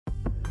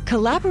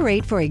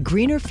Collaborate for a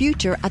greener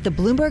future at the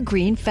Bloomberg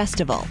Green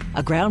Festival,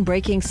 a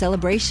groundbreaking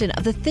celebration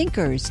of the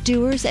thinkers,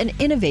 doers, and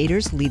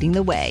innovators leading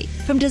the way.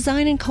 From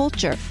design and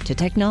culture to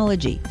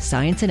technology,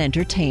 science, and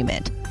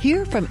entertainment.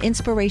 Hear from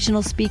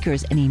inspirational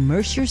speakers and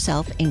immerse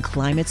yourself in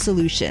climate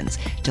solutions.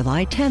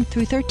 July 10th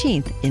through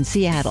 13th in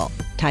Seattle.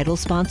 Title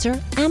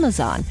sponsor,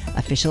 Amazon.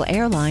 Official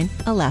airline,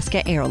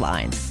 Alaska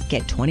Airlines.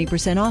 Get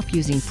 20% off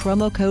using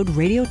promo code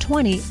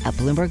radio20 at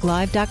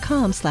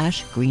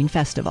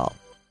bloomberglive.com/greenfestival.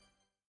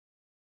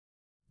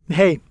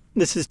 Hey,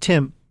 this is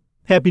Tim.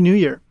 Happy New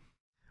Year.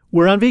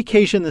 We're on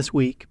vacation this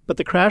week, but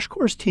the Crash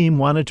Course team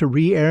wanted to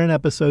re-air an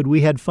episode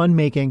we had fun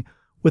making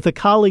with a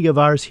colleague of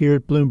ours here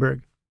at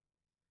Bloomberg.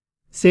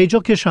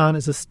 Sejal Kishan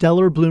is a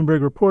stellar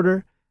Bloomberg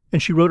reporter,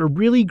 and she wrote a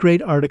really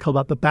great article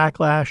about the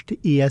backlash to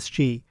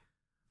ESG,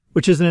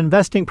 which is an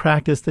investing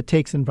practice that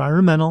takes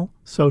environmental,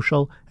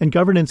 social, and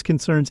governance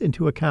concerns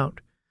into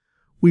account.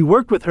 We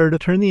worked with her to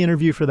turn the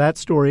interview for that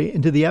story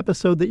into the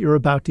episode that you're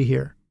about to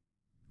hear.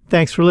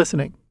 Thanks for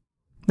listening.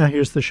 Now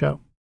here's the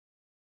show.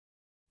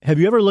 Have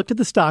you ever looked at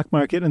the stock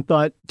market and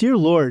thought, dear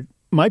Lord,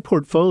 my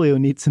portfolio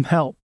needs some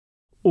help?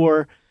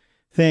 Or,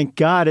 thank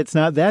God it's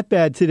not that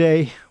bad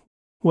today?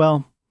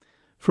 Well,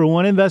 for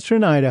one investor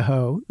in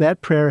Idaho, that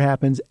prayer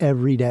happens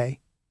every day,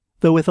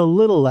 though with a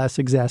little less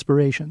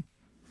exasperation.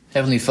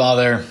 Heavenly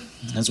Father,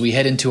 as we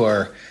head into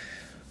our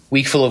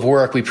week full of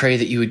work, we pray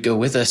that you would go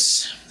with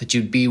us, that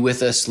you'd be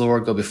with us,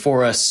 Lord, go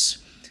before us.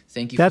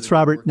 Thank you. That's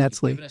Robert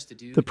Netzley,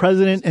 the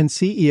president and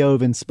CEO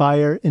of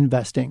Inspire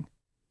Investing.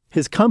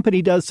 His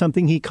company does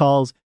something he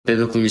calls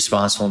biblically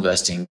responsible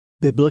investing.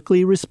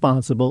 Biblically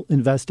responsible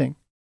investing.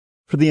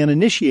 For the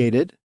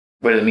uninitiated,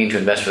 what does it mean to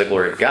invest for the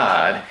glory of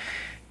God?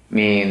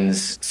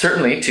 Means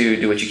certainly to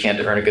do what you can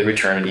to earn a good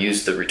return and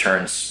use the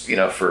returns,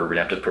 for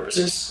redemptive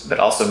purposes, but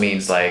also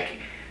means like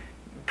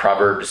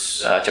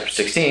Proverbs chapter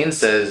 16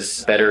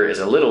 says, better is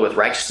a little with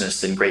righteousness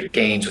than great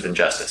gains with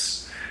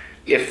injustice.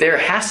 If there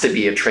has to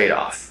be a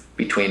trade-off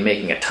between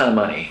making a ton of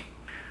money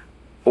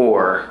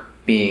or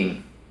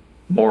being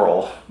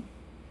moral,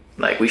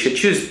 like we should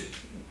choose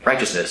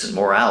righteousness and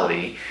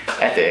morality,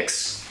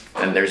 ethics,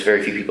 and there's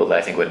very few people that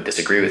I think would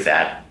disagree with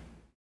that.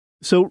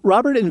 So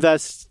Robert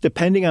invests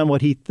depending on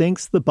what he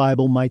thinks the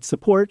Bible might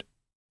support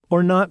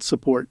or not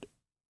support.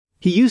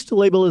 He used to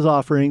label his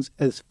offerings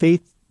as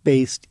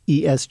faith-based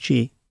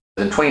ESG.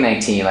 In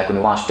 2019, like when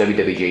we launched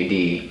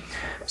WWJD, it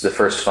was the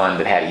first fund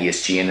that had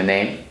ESG in the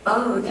name.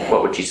 Oh, okay.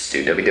 What would Jesus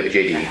do?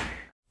 WWJD.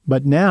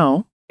 But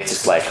now, it's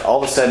just like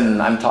all of a sudden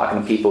I'm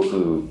talking to people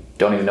who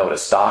don't even know what a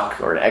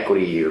stock or an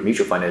equity or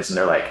mutual fund is, and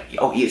they're like,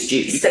 oh,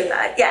 ESG. So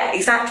bad. Yeah,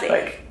 exactly.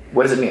 Like,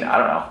 what does it mean? I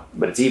don't know,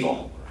 but it's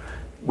evil,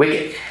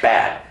 wicked,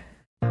 bad.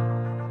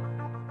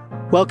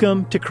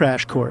 Welcome to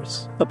Crash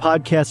Course, a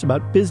podcast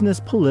about business,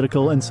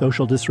 political, and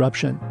social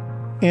disruption,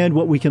 and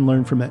what we can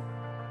learn from it.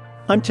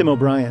 I'm Tim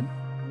O'Brien.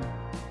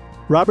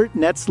 Robert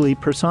Netzley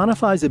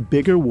personifies a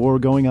bigger war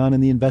going on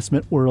in the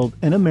investment world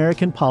and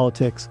American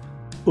politics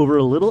over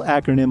a little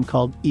acronym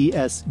called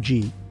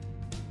ESG.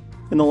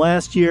 In the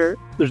last year,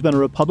 there's been a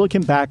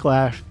Republican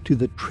backlash to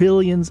the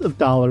trillions of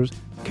dollars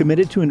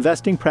committed to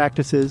investing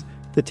practices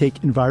that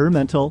take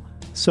environmental,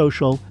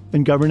 social,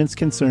 and governance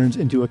concerns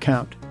into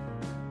account.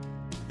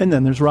 And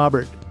then there's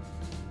Robert.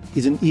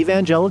 He's an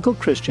evangelical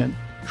Christian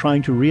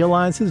trying to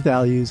realize his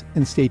values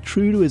and stay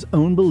true to his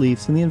own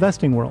beliefs in the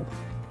investing world.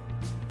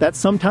 That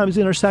sometimes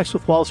intersects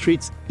with Wall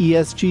Street's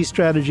ESG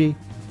strategy,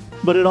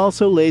 but it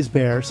also lays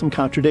bare some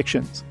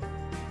contradictions.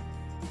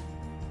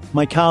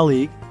 My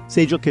colleague,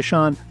 Sejal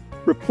Kishan,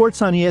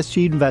 reports on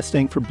ESG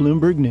investing for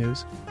Bloomberg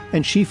News,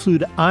 and she flew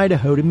to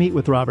Idaho to meet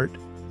with Robert.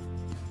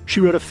 She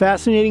wrote a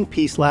fascinating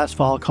piece last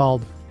fall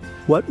called,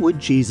 What Would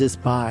Jesus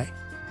Buy?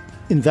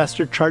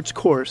 Investor Charts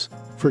Course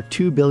for a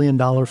 $2 billion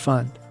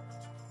fund.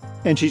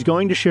 And she's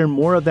going to share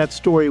more of that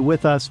story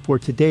with us for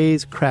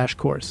today's Crash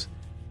Course,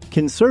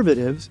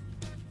 Conservatives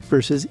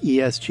versus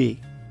ESG.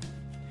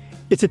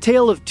 It's a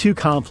tale of two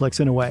conflicts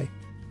in a way.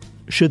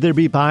 Should there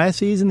be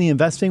biases in the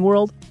investing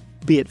world,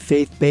 be it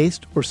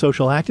faith-based or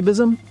social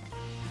activism?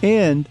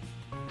 And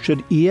should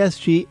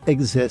ESG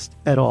exist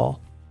at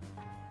all?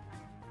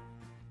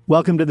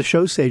 Welcome to the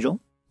show, Sejal.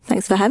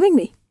 Thanks for having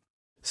me.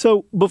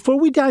 So before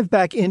we dive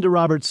back into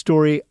Robert's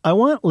story, I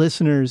want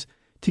listeners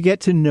to get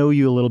to know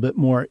you a little bit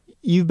more.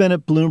 You've been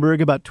at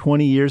Bloomberg about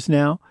 20 years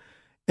now.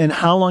 And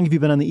how long have you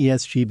been on the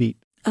ESG beat?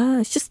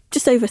 It's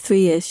just over 3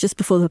 years. Just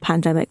before the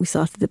pandemic, we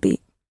started the beat.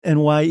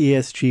 And why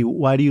ESG?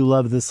 Why do you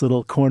love this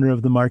little corner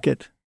of the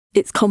market?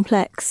 It's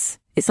complex.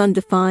 It's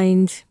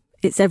undefined.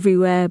 It's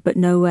everywhere but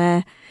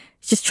nowhere.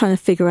 Just trying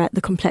to figure out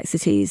the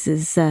complexities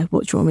is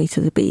what drew me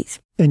to the beat.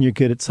 And you're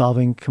good at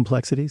solving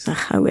complexities?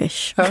 I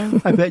wish.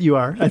 I bet you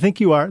are. I think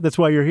you are. That's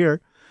why you're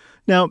here.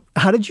 Now,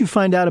 how did you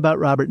find out about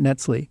Robert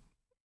Netzley?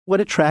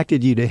 What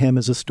attracted you to him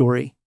as a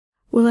story?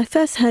 Well, I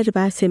first heard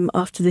about him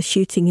after the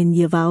shooting in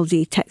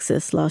Uvalde,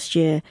 Texas last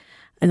year.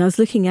 And I was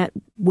looking at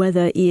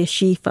whether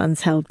ESG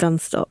funds held gun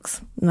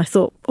stocks. And I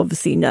thought,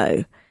 obviously,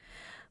 no.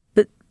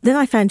 But Then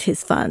I found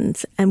his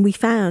fund, and we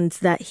found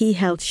that he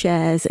held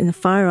shares in a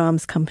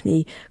firearms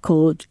company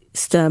called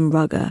Sturm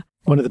Ruger.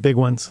 One of the big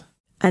ones.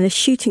 And a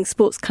shooting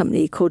sports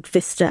company called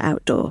Vista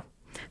Outdoor.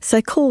 So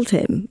I called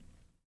him.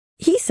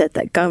 He said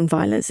that gun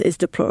violence is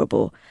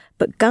deplorable,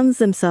 but guns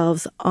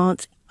themselves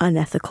aren't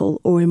unethical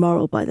or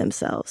immoral by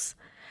themselves.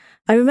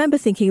 I remember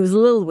thinking it was a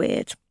little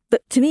weird,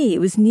 but to me it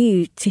was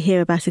new to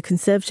hear about a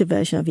conservative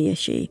version of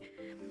ESG.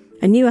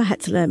 I knew I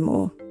had to learn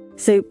more.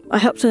 So I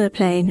hopped on a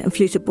plane and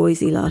flew to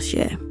Boise last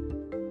year.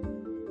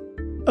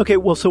 Okay,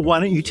 well, so why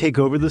don't you take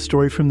over the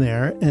story from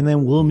there, and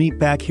then we'll meet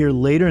back here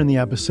later in the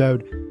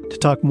episode to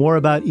talk more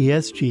about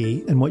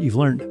ESG and what you've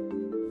learned.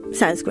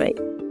 Sounds great.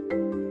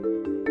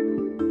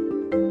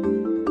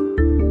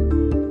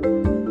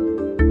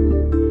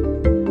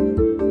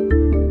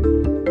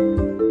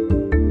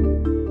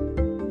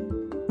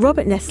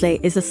 Robert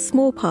Nestle is a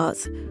small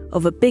part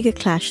of a bigger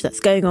clash that's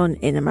going on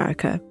in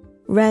America,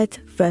 red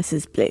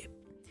versus blue.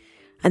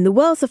 And the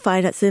worlds of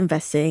finance and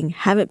investing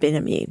haven't been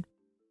immune.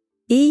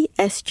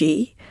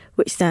 ESG,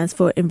 which stands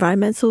for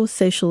Environmental,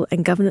 Social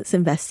and Governance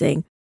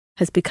Investing,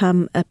 has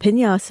become a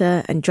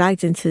piñata and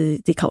dragged into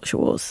the culture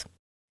wars.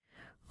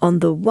 On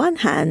the one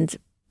hand,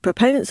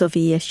 proponents of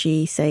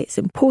ESG say it's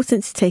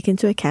important to take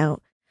into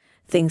account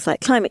things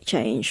like climate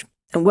change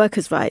and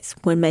workers' rights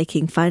when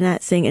making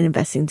financing and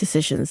investing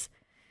decisions,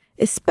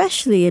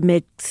 especially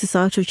amid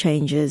societal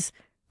changes,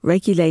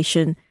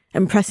 regulation,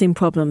 and pressing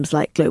problems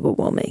like global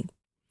warming.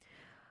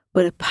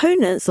 But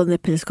opponents on the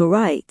political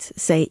right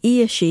say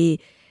ESG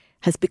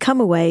has become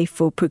a way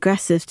for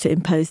progressives to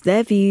impose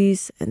their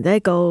views and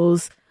their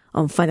goals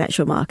on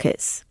financial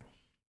markets,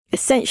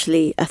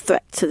 essentially a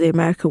threat to the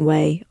American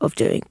way of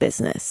doing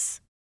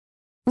business.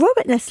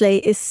 Robert Nestle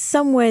is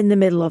somewhere in the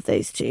middle of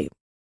those two.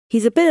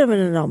 He's a bit of an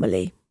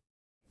anomaly.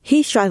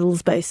 He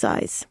straddles both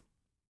sides.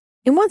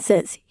 In one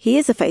sense, he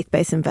is a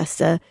faith-based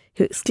investor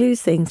who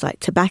excludes things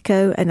like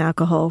tobacco and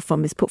alcohol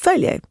from his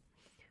portfolio.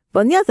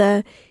 But on the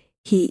other,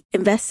 he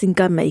invests in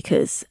gun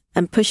makers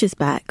and pushes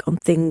back on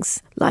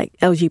things like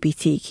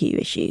LGBTQ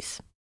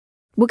issues.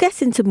 We'll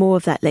get into more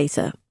of that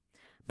later.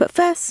 But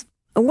first,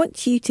 I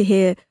want you to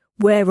hear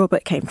where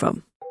Robert came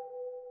from.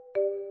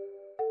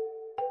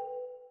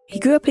 He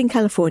grew up in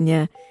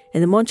California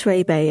in the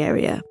Monterey Bay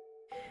area.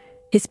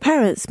 His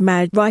parents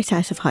married right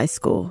out of high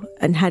school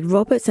and had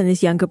Robert and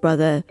his younger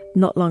brother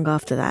not long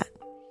after that.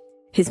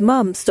 His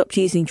mum stopped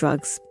using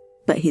drugs,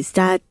 but his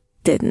dad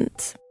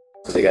didn't.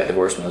 They got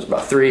divorced when I was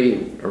about 3,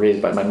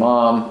 raised by my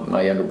mom.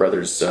 My younger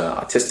brother's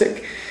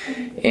autistic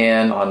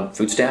and on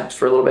food stamps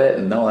for a little bit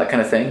and all that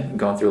kind of thing,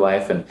 going through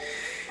life, and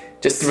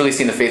just really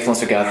seeing the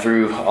faithfulness of God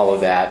through all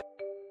of that.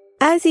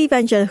 As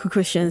evangelical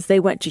Christians, they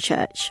went to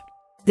church.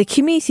 The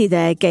community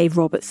there gave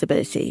Robert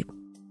stability,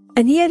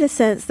 and he had a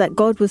sense that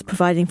God was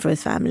providing for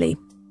his family.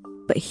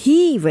 But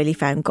he really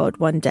found God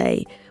one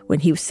day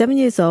when he was 7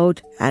 years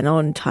old and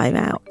on time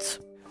out.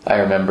 I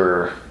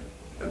remember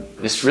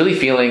just really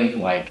feeling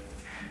like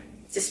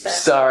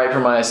sorry for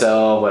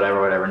myself,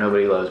 whatever,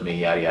 nobody loves me,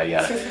 yada, yada,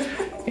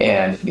 yada.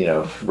 And,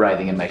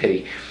 writhing in my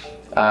pity.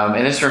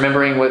 And just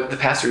remembering what the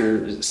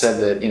pastor said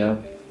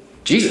that,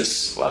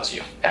 Jesus loves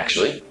you,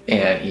 actually,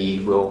 and he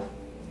will,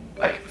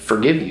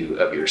 forgive you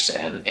of your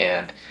sin.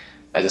 And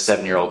as a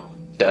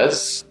 7-year-old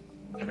does,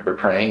 I remember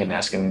praying and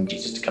asking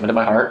Jesus to come into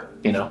my heart,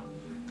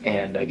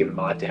 and I give him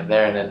my life to him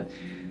there. And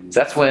then so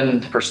that's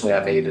when, personally,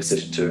 I made a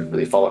decision to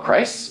really follow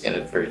Christ in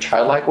a very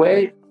childlike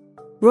way.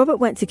 Robert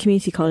went to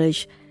community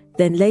college,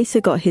 then later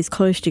got his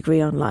college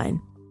degree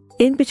online.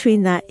 In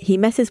between that, he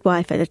met his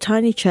wife at a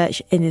tiny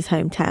church in his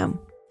hometown.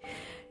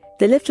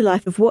 They lived a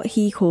life of what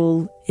he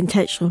called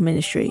intentional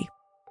ministry,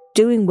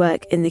 doing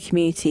work in the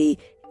community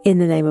in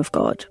the name of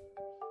God.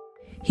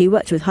 He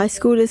worked with high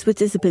schoolers with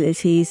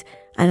disabilities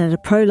and at a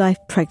pro-life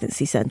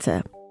pregnancy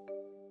centre.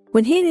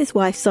 When he and his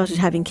wife started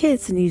having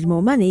kids and needed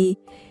more money,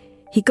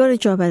 he got a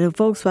job at a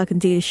Volkswagen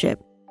dealership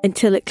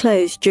until it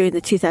closed during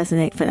the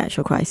 2008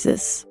 financial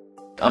crisis.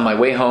 On my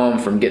way home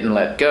from getting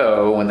let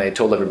go, when they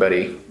told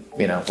everybody,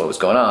 what was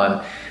going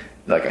on,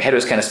 our head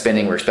was kind of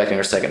spinning. We're expecting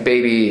our second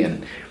baby,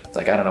 and it's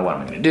I don't know what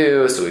I'm going to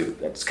do. So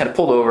I just kind of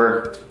pulled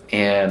over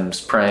and was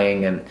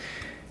praying and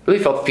really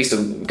felt the peace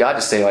of God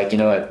to say, you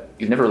know what,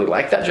 you've never really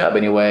liked that job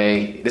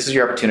anyway. This is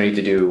your opportunity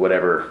to do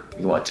whatever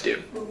you want to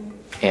do,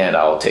 and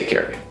I'll take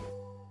care of you.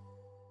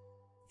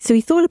 So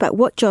he thought about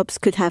what jobs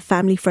could have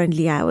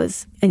family-friendly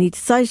hours, and he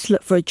decided to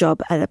look for a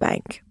job at a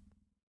bank.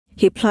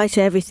 He applied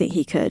to everything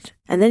he could,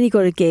 and then he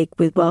got a gig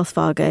with Wells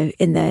Fargo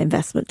in their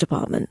investment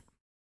department.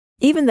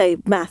 Even though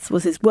maths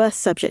was his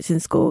worst subject in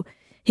school,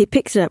 he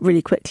picked it up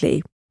really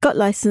quickly, got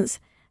licensed,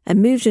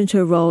 and moved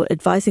into a role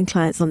advising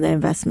clients on their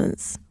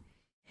investments.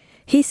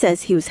 He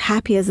says he was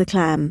happy as a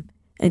clam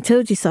until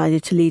he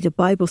decided to lead a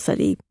Bible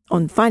study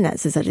on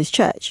finances at his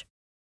church.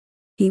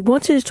 He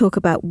wanted to talk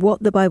about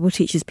what the Bible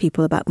teaches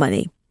people about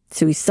money,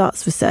 so he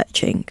starts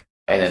researching.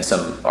 And then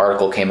some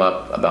article came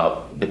up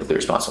about biblically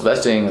responsible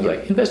investing. I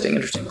was investing,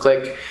 interesting,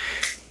 click.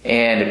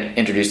 And it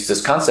introduced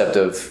this concept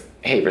of,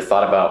 hey, have you ever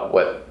thought about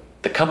what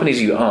the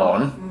companies you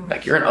own,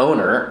 you're an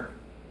owner,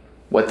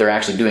 what they're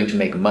actually doing to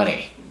make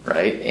money?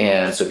 right?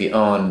 And so if you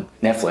own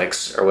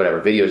Netflix or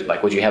whatever, videos,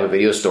 like, would you have a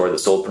video store that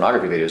sold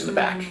pornography videos in the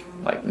back?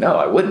 Like, no,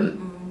 I wouldn't.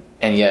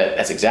 And yet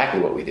that's exactly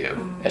what we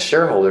do as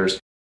shareholders.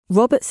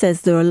 Robert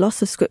says there are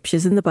lots of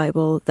scriptures in the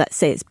Bible that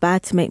say it's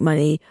bad to make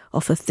money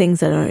off of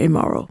things that are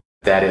immoral.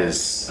 That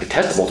is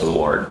detestable to the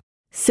Lord.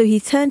 So he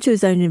turned to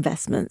his own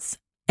investments,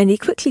 and he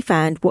quickly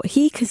found what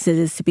he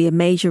considers to be a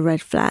major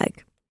red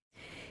flag.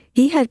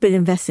 He had been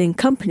investing in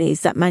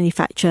companies that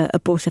manufacture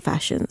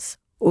abortifacients,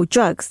 or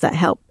drugs that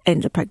help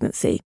end a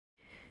pregnancy.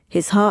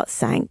 His heart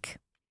sank.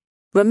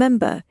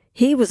 Remember,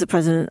 he was the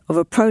president of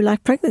a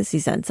pro-life pregnancy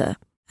center,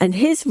 and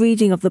his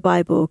reading of the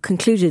Bible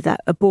concluded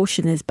that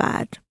abortion is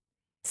bad.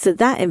 So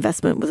that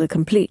investment was a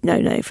complete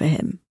no-no for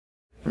him.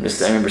 I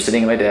remember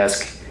sitting at my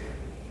desk,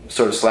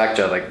 sort of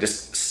slack-jawed, like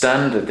just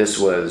stunned that this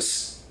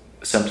was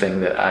something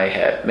that I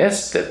had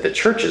missed, that the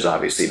church is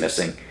obviously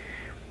missing,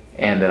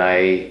 and that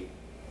I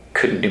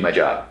couldn't do my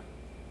job.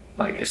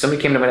 Like, if somebody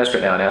came to my desk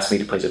right now and asked me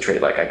to place a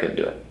trade, like, I couldn't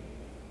do it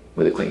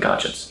with a clean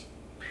conscience.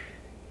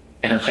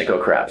 And I'm like, oh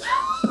crap,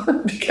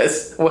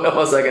 because what else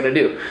was I going to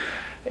do?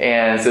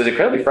 And so it was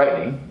incredibly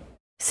frightening.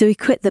 So he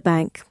quit the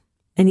bank,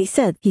 and he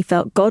said he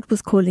felt God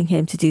was calling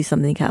him to do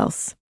something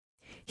else.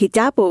 He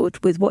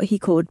dabbled with what he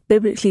called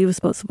biblically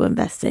responsible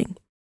investing.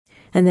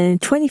 And then in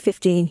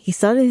 2015, he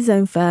started his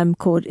own firm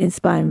called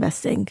Inspire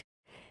Investing.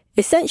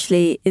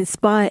 Essentially,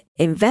 Inspire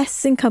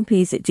invests in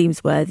companies it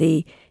deems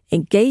worthy,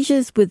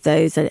 engages with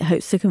those that it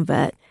hopes to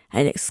convert,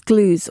 and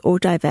excludes or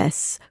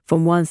divests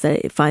from ones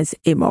that it finds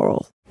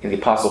immoral. The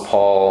Apostle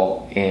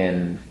Paul,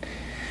 in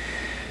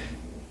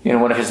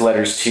one of his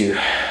letters to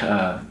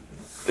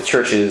the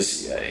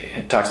churches,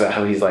 talks about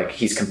how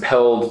he's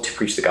compelled to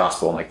preach the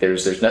gospel. Like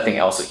there's nothing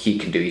else that he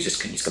can do.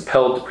 He's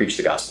compelled to preach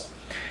the gospel.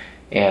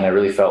 And I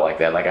really felt like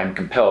that. Like, I'm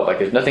compelled. Like,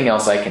 there's nothing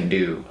else I can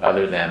do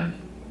other than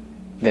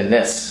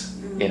this.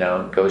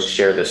 Go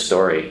share this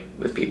story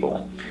with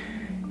people.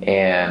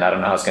 And I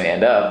don't know how it's going to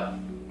end up.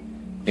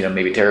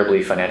 Maybe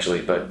terribly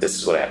financially, but this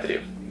is what I have to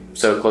do.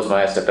 So closed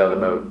my eyes, stepped out of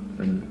the boat,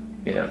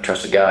 and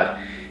trusted God.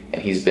 And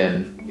He's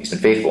been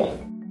faithful.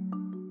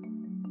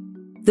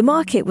 The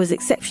market was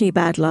exceptionally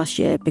bad last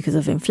year because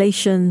of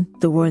inflation,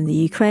 the war in the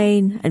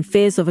Ukraine, and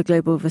fears of a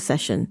global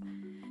recession.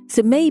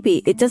 So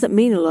maybe it doesn't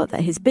mean a lot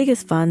that his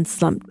biggest fund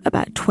slumped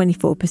about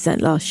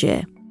 24% last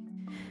year.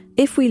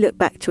 If we look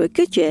back to a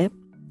good year,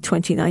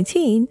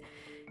 2019,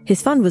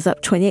 his fund was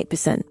up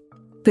 28%,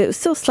 but it was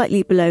still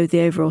slightly below the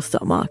overall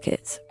stock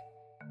market.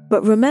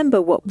 But remember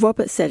what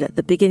Robert said at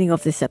the beginning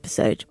of this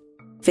episode.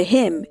 For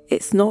him,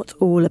 it's not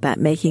all about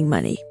making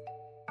money.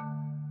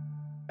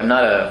 I'm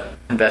not an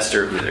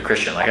investor who's a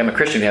Christian. Like, I'm a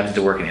Christian who happens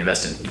to work in the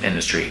investment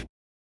industry.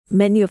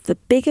 Many of the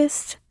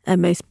biggest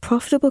and most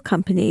profitable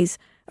companies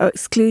are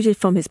excluded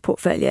from his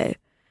portfolio,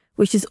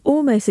 which is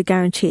almost a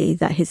guarantee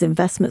that his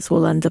investments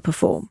will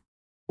underperform.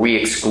 We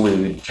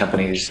exclude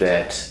companies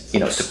that,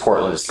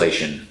 support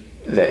legislation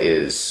that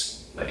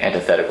is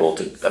antithetical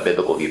to a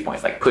biblical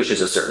viewpoint, like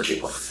pushes a certain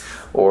viewpoint,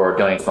 or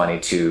donates money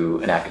to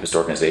an activist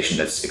organization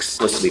that's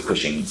explicitly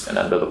pushing an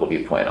unbiblical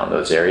viewpoint on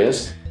those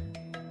areas.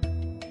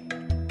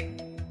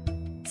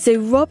 So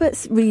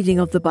Robert's reading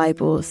of the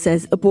Bible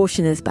says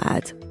abortion is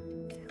bad.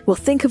 Well,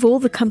 think of all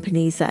the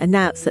companies that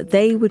announced that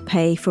they would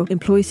pay for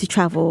employees to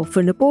travel for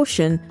an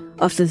abortion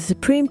after the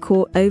Supreme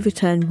Court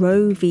overturned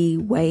Roe v.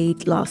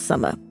 Wade last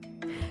summer.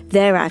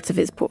 They're out of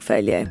his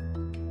portfolio.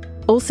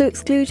 Also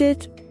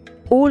excluded,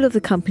 all of the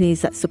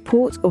companies that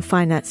support or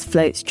finance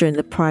floats during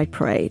the Pride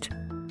Parade.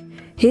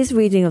 His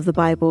reading of the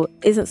Bible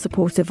isn't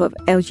supportive of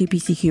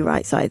LGBTQ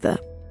rights either.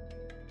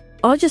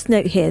 I'll just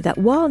note here that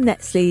while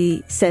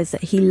Netsley says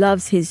that he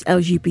loves his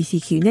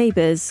LGBTQ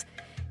neighbours,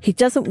 he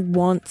doesn't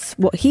want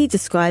what he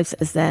describes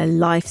as their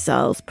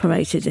lifestyles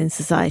promoted in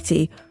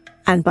society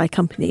and by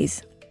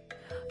companies.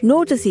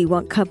 Nor does he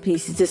want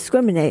companies to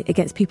discriminate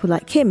against people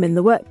like him in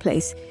the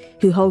workplace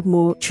who hold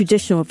more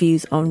traditional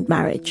views on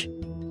marriage.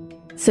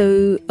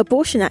 So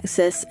abortion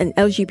access and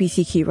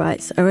LGBTQ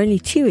rights are only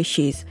two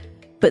issues,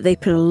 but they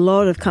put a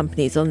lot of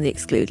companies on the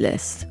exclude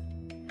list.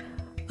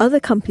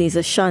 Other companies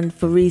are shunned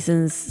for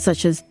reasons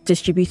such as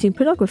distributing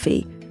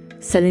pornography,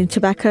 selling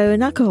tobacco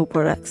and alcohol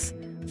products,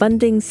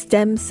 funding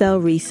stem cell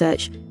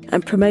research,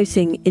 and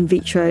promoting in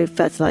vitro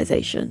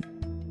fertilization.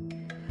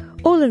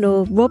 All in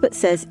all, Robert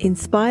says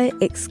Inspire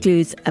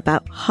excludes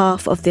about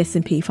half of the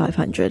S&P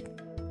 500.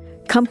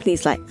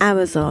 Companies like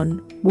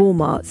Amazon,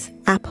 Walmart,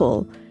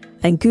 Apple,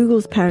 and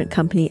Google's parent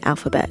company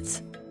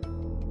Alphabet.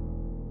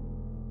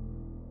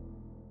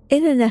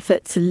 In an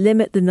effort to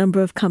limit the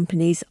number of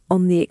companies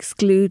on the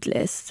exclude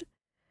list,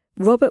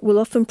 Robert will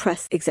often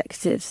press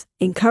executives,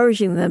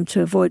 encouraging them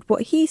to avoid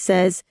what he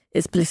says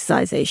is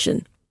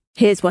politicization.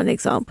 Here's one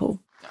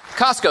example.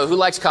 Costco. Who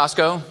likes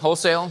Costco?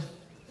 Wholesale?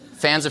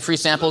 Fans of free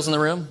samples in the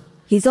room?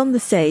 He's on the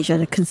stage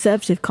at a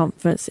conservative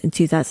conference in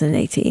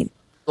 2018.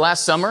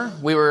 Last summer,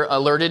 we were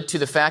alerted to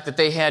the fact that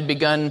they had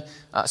begun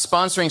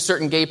sponsoring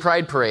certain gay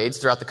pride parades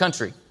throughout the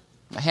country,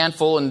 a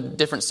handful in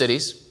different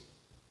cities.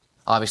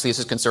 Obviously, this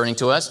is concerning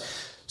to us.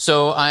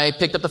 So I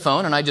picked up the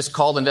phone and I just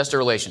called investor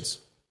relations.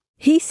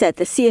 He said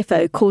the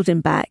CFO called him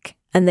back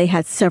and they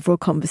had several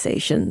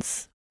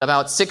conversations.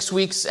 About 6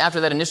 weeks after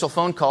that initial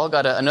phone call,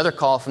 got another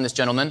call from this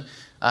gentleman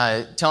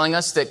telling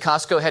us that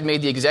Costco had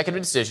made the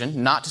executive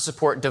decision not to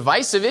support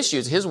divisive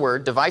issues, his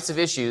word, divisive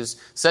issues,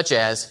 such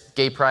as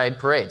gay pride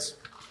parades.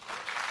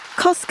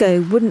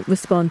 Costco wouldn't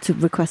respond to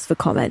requests for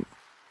comment,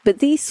 but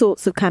these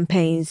sorts of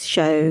campaigns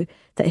show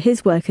that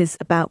his work is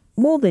about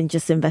more than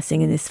just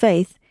investing in his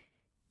faith.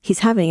 He's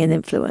having an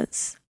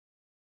influence.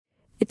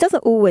 It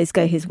doesn't always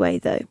go his way,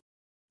 though.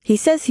 He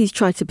says he's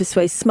tried to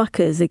persuade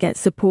Smuckers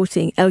against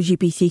supporting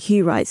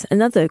LGBTQ rights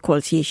and other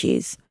equality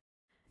issues.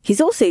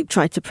 He's also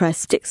tried to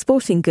press Dick's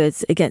Sporting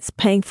Goods against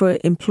paying for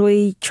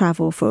employee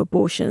travel for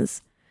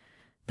abortions.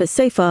 But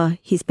so far,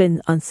 he's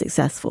been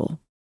unsuccessful.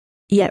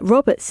 Yet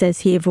Robert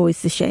says he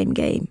avoids the shame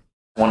game.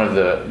 One of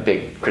the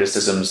big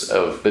criticisms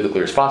of biblically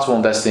responsible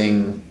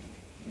investing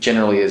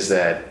generally is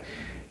that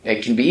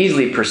it can be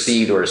easily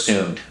perceived or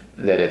assumed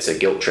that it's a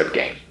guilt trip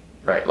game,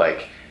 right?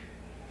 Like,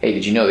 hey,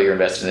 did you know that you're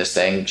invested in this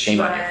thing? Shame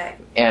on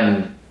you.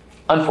 And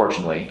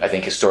unfortunately, I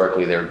think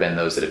historically there have been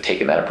those that have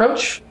taken that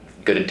approach.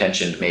 Good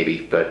intentioned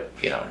maybe, but,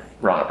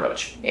 wrong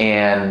approach.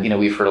 And,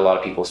 we've heard a lot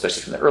of people,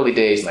 especially from the early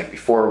days, like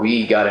before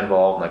we got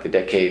involved in like the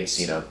decades,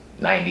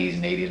 90s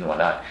and 80s and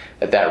whatnot,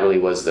 that really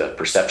was the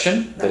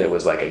perception, that it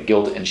was like a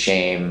guilt and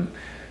shame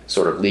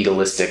sort of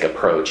legalistic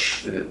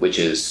approach, which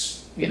is,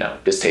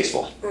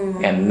 distasteful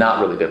and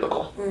not really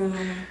biblical.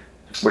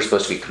 We're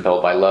supposed to be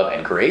compelled by love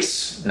and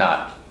grace,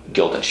 not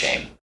guilt and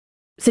shame.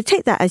 So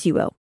take that as you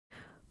will.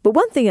 But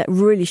one thing that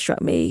really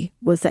struck me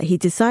was that he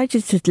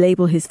decided to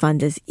label his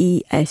fund as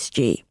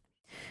ESG.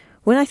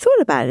 When I thought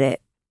about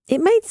it,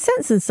 it made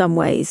sense in some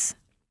ways.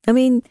 I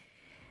mean,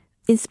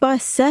 Inspire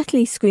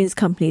certainly screens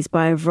companies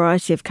by a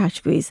variety of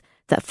categories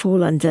that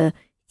fall under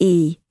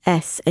E,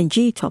 S, and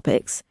G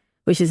topics,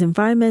 which is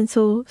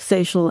environmental,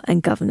 social,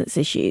 and governance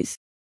issues.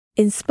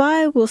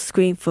 Inspire will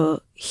screen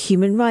for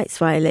human rights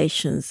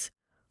violations,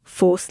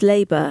 forced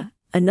labour,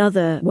 and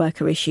other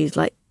worker issues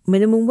like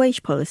minimum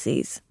wage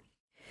policies.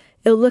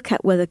 It'll look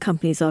at whether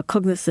companies are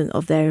cognizant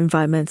of their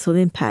environmental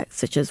impacts,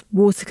 such as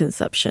water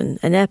consumption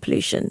and air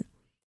pollution.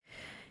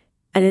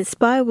 And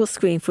Inspire will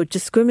screen for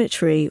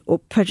discriminatory or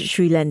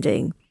predatory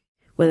lending,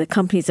 whether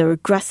companies are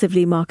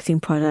aggressively marketing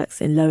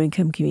products in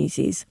low-income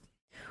communities.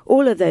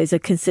 All of those are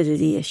considered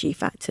ESG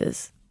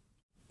factors.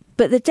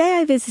 But the day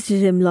I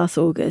visited him last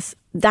August,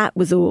 that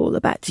was all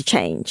about to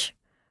change.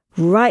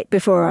 Right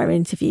before our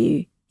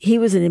interview, he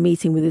was in a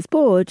meeting with his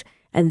board,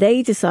 and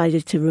they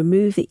decided to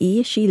remove the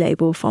ESG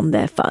label from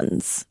their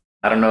funds.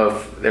 I don't know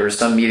if there was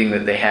some meeting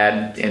that they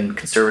had in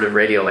conservative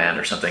radio land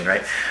or something,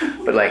 right?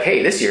 But like,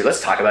 hey, this year,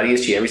 let's talk about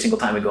ESG every single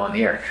time we go on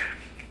the air.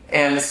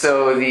 And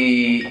so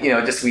we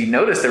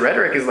noticed the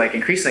rhetoric is like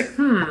increasing,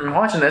 I'm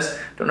watching this,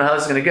 don't know how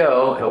this is going to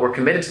go. But we're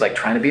committed to like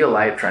trying to be a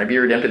light, trying to be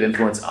a redemptive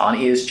influence on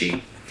ESG.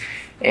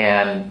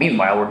 And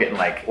meanwhile, we're getting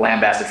like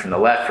lambasted from the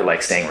left for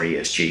like saying we're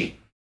ESG.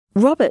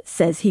 Robert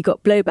says he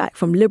got blowback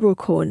from liberal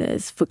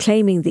corners for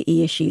claiming the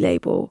ESG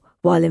label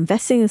while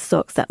investing in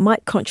stocks that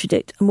might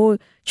contradict a more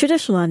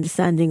traditional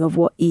understanding of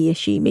what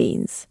ESG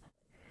means.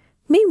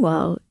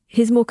 Meanwhile,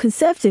 his more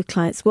conservative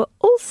clients were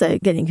also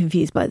getting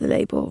confused by the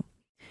label.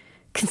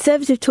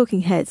 Conservative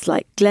talking heads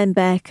like Glenn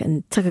Beck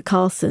and Tucker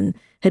Carlson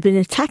had been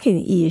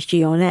attacking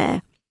ESG on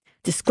air,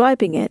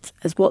 describing it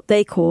as what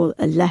they call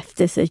a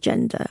leftist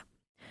agenda.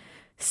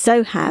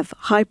 So have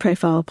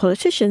high-profile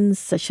politicians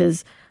such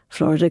as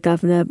Florida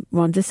Governor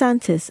Ron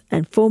DeSantis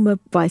and former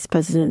Vice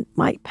President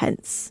Mike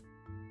Pence.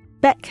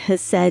 Beck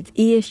has said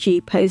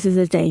ESG poses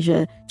a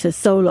danger to the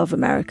soul of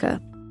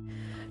America.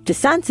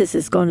 DeSantis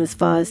has gone as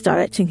far as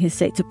directing his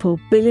state to pull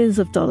billions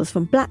of dollars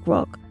from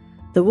BlackRock,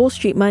 the Wall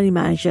Street money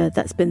manager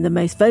that's been the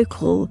most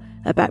vocal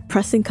about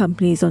pressing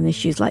companies on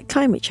issues like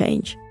climate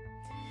change.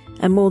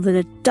 And more than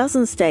a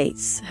dozen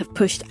states have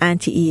pushed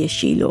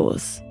anti-ESG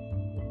laws.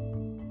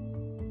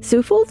 So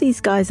if all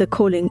these guys are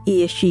calling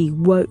ESG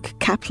woke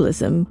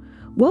capitalism,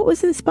 what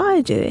was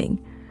Inspire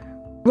doing?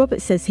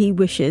 Robert says he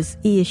wishes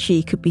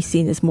ESG could be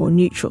seen as more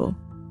neutral,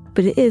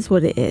 but it is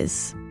what it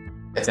is.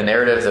 It's a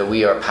narrative that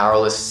we are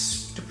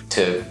powerless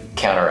to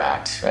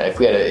counteract. Right?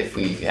 If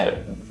we had a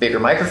bigger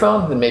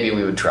microphone, then maybe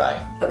we would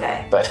try.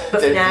 Okay. But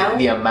now?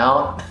 the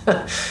amount,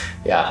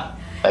 yeah.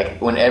 Like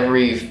when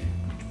every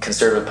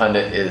conservative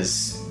pundit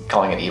is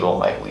calling it evil,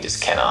 like we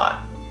just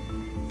cannot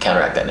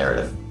counteract that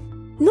narrative.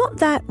 Not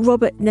that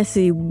Robert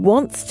necessarily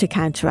wants to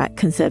counteract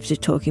conservative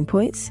talking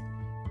points.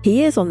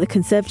 He is on the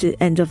conservative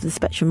end of the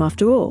spectrum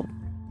after all.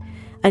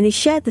 And he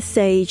shared the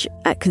stage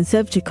at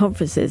conservative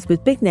conferences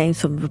with big names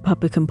from the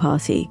Republican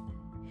Party.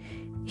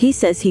 He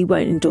says he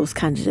won't endorse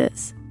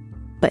candidates,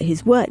 but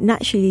his work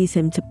naturally leads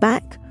him to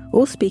back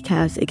or speak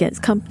out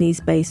against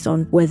companies based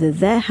on whether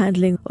their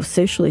handling of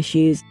social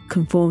issues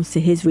conforms to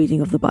his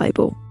reading of the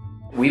Bible.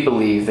 We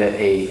believe that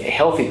a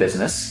healthy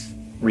business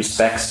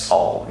respects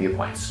all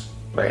viewpoints.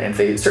 Right, and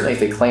if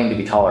they claim to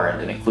be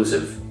tolerant and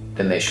inclusive,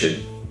 then they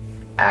should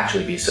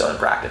actually be so in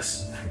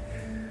practice.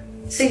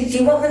 So do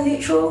you want them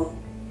neutral?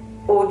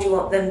 Or do you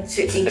want them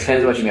to include...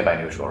 Depends what you mean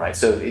by neutral, right?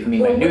 So if you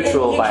mean by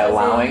neutral by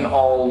allowing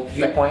all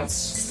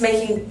viewpoints? Just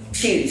making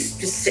shoes.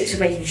 Just stick to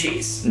making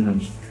shoes. Mm-hmm.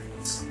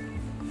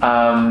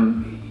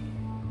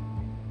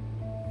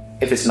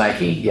 If it's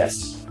Nike,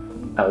 yes.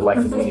 I would like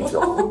them to be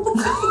neutral.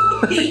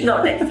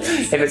 Not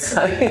Netflix.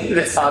 If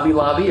it's Hobby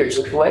Lobby or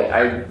Chick-fil-A,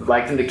 I'd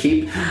like them to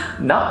keep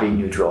not being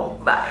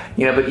neutral. Right.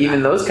 But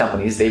even those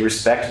companies, they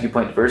respect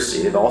viewpoint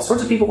diversity. They have all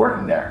sorts of people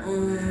working there.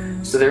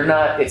 So they're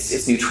not,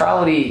 it's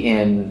neutrality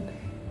in,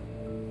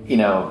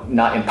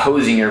 not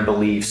imposing your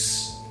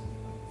beliefs,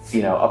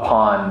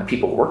 upon the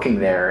people working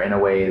there in a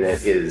way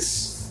that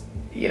is,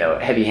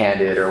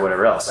 heavy-handed or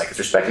whatever else. Like, it's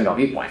respecting all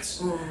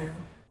viewpoints.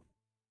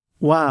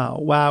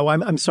 Wow.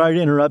 I'm sorry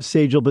to interrupt,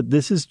 Sejal, but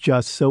this is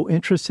just so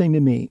interesting to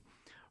me.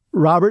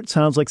 Robert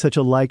sounds like such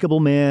a likable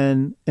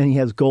man, and he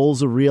has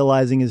goals of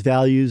realizing his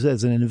values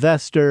as an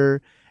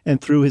investor and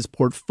through his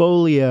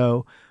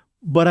portfolio.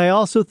 But I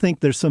also think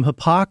there's some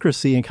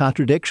hypocrisy and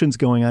contradictions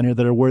going on here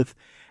that are worth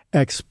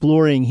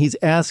exploring. He's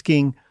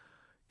asking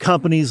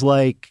companies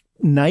like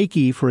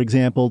Nike, for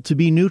example, to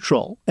be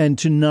neutral and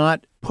to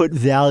not put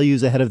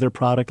values ahead of their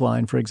product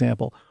line, for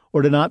example,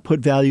 or to not put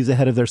values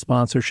ahead of their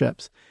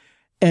sponsorships.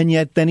 And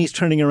yet then he's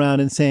turning around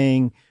and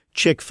saying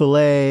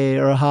Chick-fil-A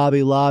or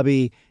Hobby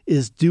Lobby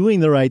is doing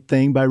the right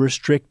thing by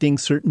restricting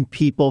certain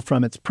people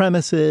from its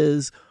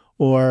premises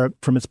or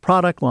from its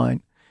product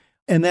line.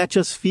 And that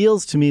just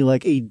feels to me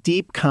like a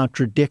deep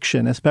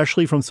contradiction,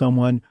 especially from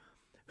someone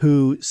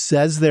who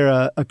says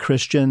they're a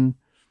Christian,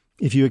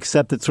 if you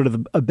accept that sort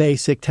of a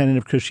basic tenet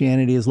of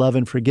Christianity is love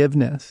and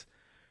forgiveness.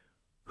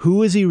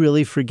 Who is he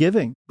really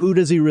forgiving? Who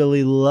does he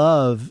really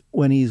love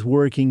when he's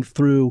working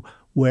through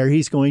where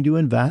he's going to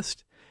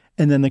invest?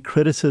 And then the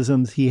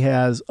criticisms he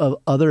has of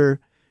other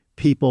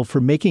people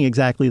for making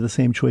exactly the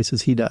same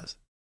choices he does.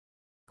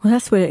 Well,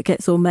 that's where it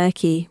gets all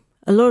murky.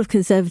 A lot of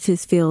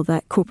conservatives feel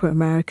that corporate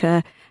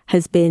America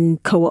has been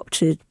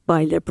co-opted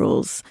by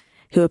liberals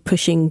who are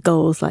pushing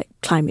goals like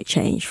climate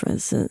change, for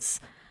instance.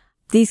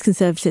 These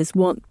conservatives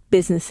want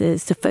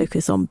businesses to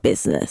focus on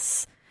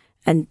business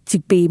and to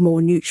be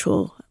more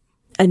neutral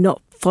and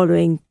not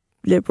following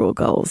liberal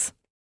goals.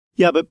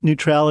 Yeah, but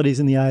neutrality is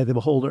in the eye of the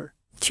beholder.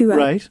 Too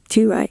right.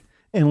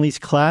 And at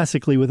least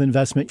classically with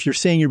investment, if you're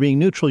saying you're being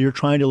neutral, you're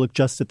trying to look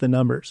just at the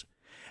numbers.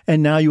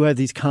 And now you have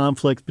these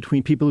conflicts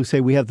between people who say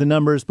we have the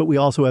numbers, but we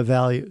also have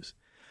values.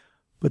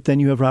 But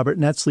then you have Robert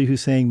Netzley who's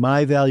saying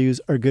my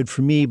values are good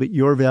for me, but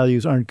your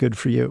values aren't good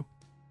for you.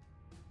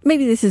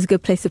 Maybe this is a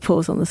good place to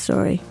pause on the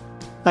story.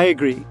 I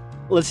agree.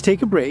 Let's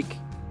take a break.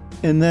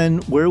 And then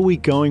where are we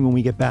going when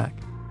we get back?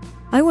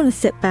 I want to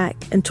sit back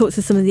and talk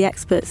to some of the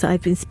experts that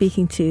I've been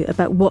speaking to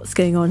about what's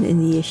going on in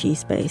the ESG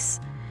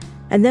space.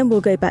 And then we'll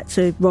go back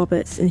to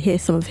Roberts and hear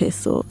some of his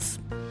thoughts.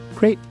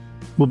 Great.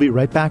 We'll be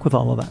right back with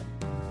all of that.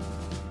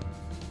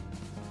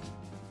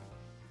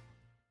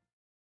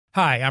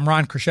 Hi, I'm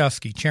Ron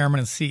Kraszewski, Chairman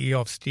and CEO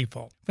of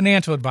Stifel.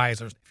 Financial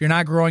advisors, if you're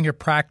not growing your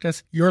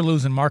practice, you're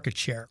losing market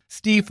share.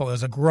 Stifel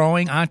is a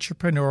growing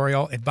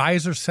entrepreneurial,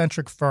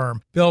 advisor-centric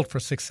firm built for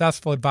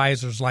successful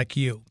advisors like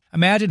you.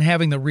 Imagine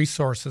having the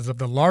resources of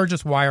the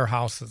largest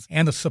wirehouses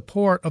and the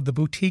support of the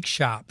boutique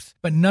shops,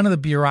 but none of the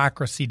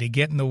bureaucracy to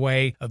get in the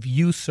way of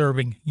you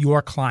serving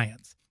your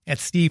clients. At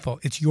Stifel,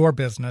 it's your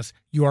business,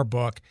 your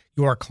book,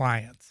 your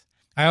clients.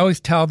 I always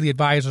tell the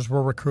advisors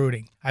we're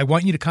recruiting, I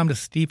want you to come to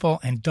Stifel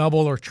and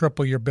double or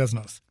triple your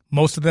business.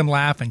 Most of them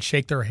laugh and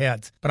shake their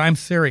heads, but I'm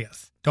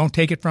serious. Don't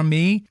take it from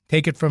me.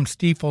 Take it from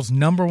Stifel's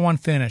 #1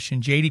 finish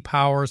in J.D.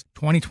 Power's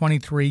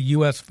 2023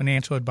 U.S.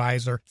 Financial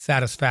Advisor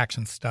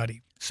Satisfaction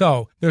Study.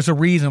 So, there's a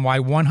reason why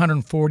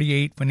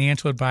 148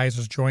 financial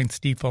advisors joined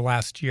Stifel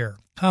last year.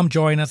 Come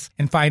join us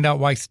and find out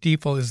why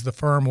Stifel is the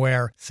firm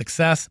where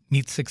success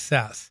meets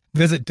success.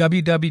 Visit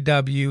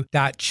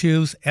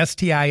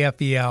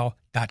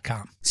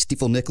www.choosestifel.com.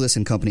 Stifel Nicholas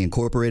and Company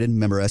Incorporated,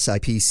 member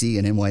SIPC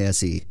and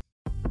NYSE.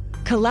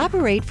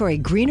 Collaborate for a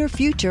greener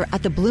future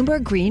at the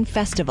Bloomberg Green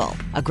Festival,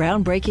 a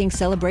groundbreaking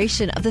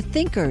celebration of the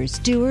thinkers,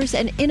 doers,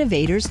 and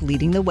innovators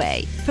leading the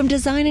way. From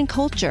design and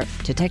culture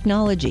to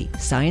technology,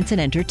 science, and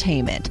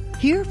entertainment.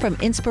 Hear from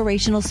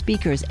inspirational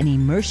speakers and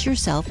immerse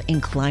yourself in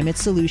climate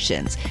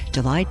solutions.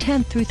 July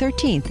 10th through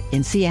 13th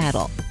in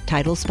Seattle.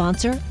 Title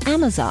sponsor,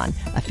 Amazon.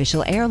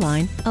 Official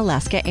airline,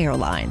 Alaska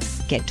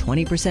Airlines. Get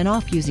 20%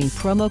 off using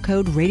promo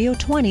code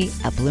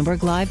Radio20 at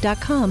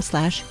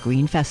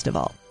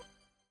BloombergLive.com/greenfestival.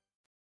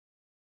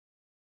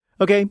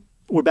 Okay,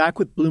 we're back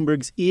with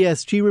Bloomberg's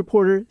ESG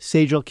reporter,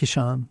 Sejal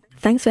Kishan.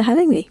 Thanks for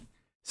having me.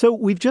 So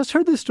we've just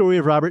heard the story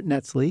of Robert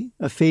Netzley,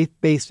 a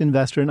faith-based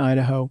investor in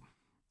Idaho,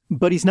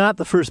 but he's not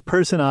the first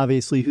person,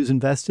 obviously, who's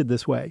invested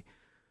this way.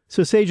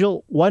 So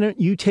Sejal, why don't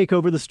you take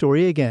over the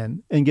story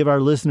again and give our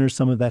listeners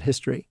some of that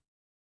history?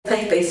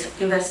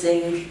 Faith-based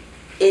investing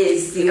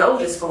is the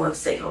oldest form of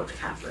stakeholder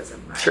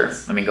capitalism, right? Sure.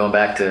 I mean, going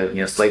back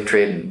to slave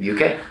trade in the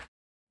UK.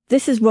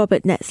 This is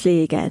Robert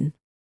Netzley again.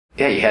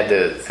 Yeah, you had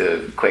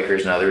the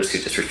Quakers and others who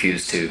just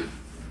refused to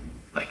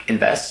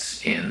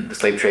invest in the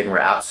slave trade and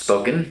were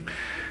outspoken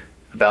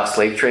about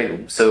slave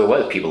trade. So it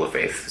was people of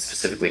faith,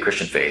 specifically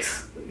Christian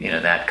faith,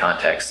 in that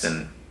context.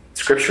 And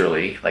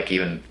scripturally, like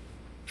even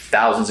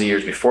thousands of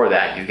years before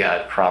that, you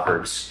got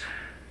proverbs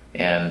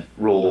and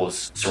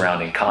rules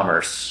surrounding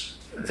commerce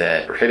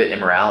that prohibit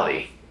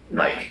immorality,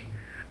 like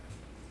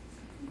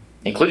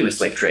including the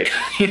slave trade.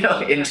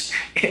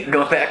 In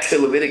going back to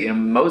Leviticus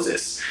and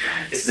Moses,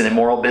 this is an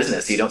immoral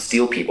business. You don't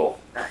steal people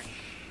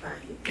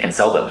and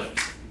sell them.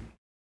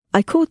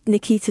 I called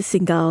Nikita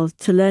Singhal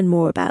to learn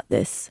more about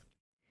this.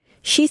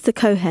 She's the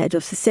co-head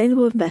of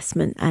Sustainable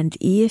Investment and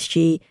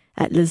ESG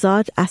at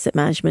Lazard Asset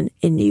Management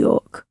in New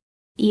York.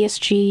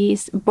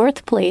 ESG's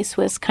birthplace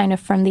was kind of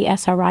from the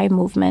SRI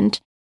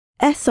movement.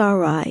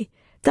 SRI,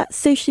 that's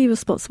socially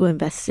responsible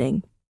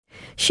investing.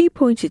 She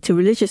pointed to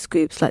religious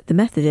groups like the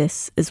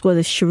Methodists as well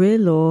as Sharia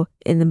law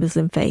in the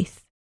Muslim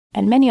faith.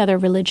 And many other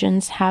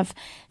religions have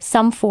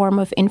some form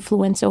of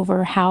influence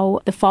over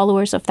how the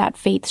followers of that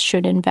faith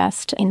should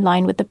invest in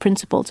line with the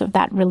principles of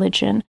that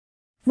religion.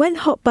 When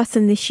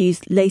hot-button issues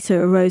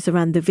later arose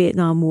around the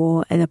Vietnam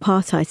War and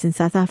apartheid in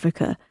South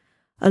Africa,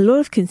 a lot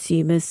of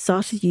consumers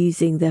started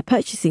using their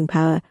purchasing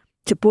power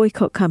to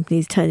boycott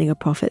companies turning a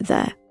profit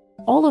there.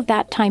 All of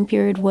that time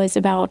period was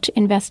about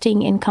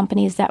investing in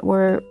companies that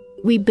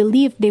we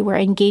believed they were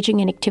engaging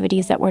in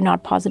activities that were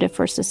not positive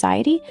for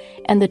society.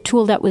 And the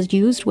tool that was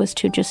used was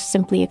to just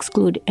simply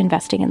exclude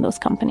investing in those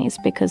companies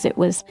because it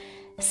was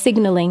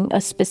signaling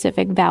a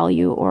specific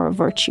value or a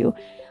virtue.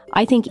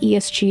 I think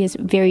ESG is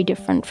very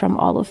different from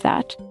all of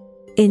that.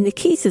 In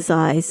Nikita's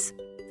eyes,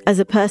 as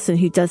a person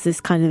who does this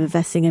kind of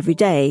investing every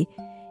day,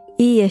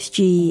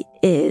 ESG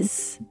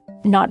is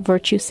not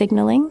virtue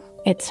signaling.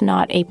 It's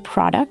not a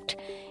product.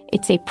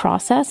 It's a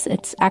process.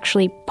 It's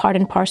actually part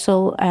and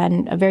parcel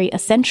and a very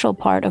essential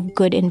part of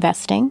good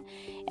investing.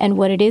 And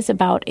what it is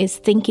about is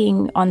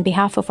thinking on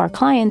behalf of our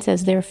clients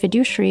as their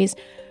fiduciaries,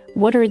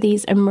 what are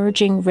these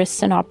emerging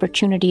risks and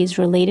opportunities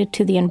related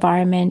to the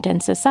environment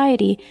and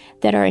society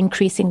that are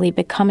increasingly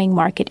becoming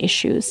market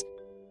issues?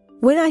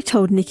 When I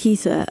told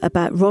Nikita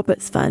about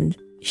Robert's fund,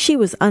 she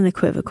was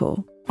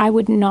unequivocal. I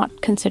would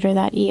not consider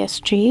that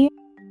ESG.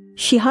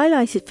 She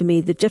highlighted for me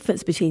the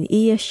difference between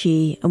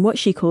ESG and what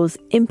she calls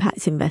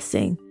impact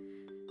investing.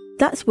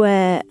 That's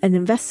where an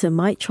investor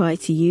might try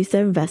to use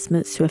their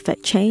investments to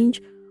affect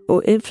change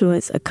or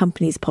influence a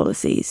company's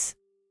policies.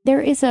 There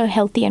is a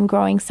healthy and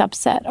growing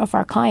subset of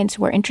our clients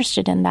who are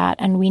interested in that,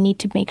 and we need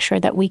to make sure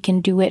that we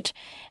can do it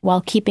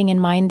while keeping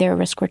in mind their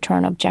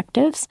risk-return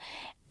objectives.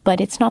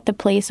 But it's not the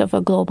place of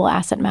a global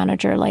asset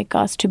manager like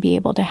us to be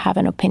able to have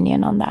an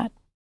opinion on that.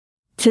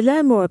 To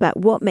learn more about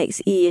what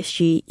makes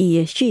ESG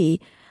ESG,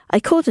 I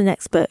called an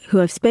expert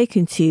who I've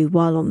spoken to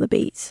while on the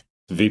beat.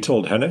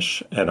 Witold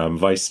Hennisch, and I'm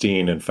Vice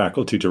Dean and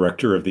Faculty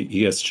Director of the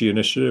ESG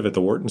Initiative at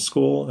the Wharton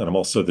School, and I'm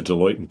also the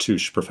Deloitte &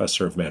 Touche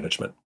Professor of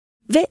Management.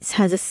 Witz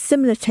has a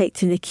similar take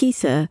to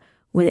Nikita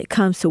when it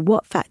comes to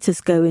what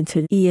factors go into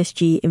an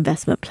ESG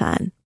investment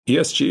plan.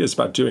 ESG is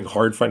about doing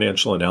hard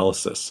financial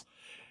analysis,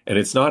 and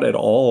it's not at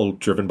all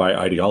driven by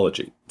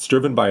ideology. It's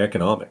driven by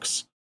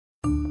economics.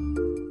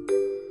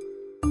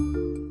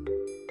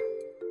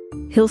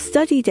 He'll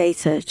study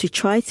data to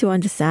try to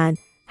understand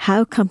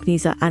how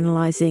companies are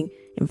analysing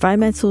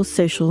environmental,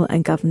 social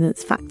and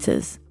governance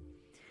factors.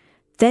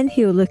 Then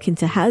he'll look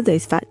into how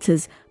those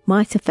factors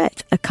might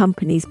affect a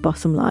company's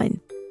bottom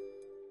line.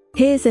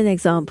 Here's an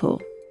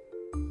example.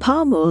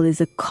 Palm oil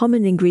is a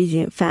common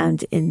ingredient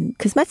found in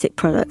cosmetic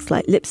products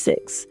like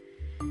lipsticks,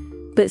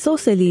 but it's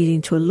also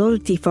leading to a lot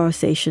of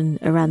deforestation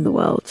around the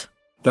world.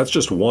 That's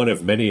just one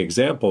of many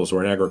examples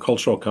where an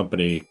agricultural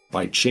company,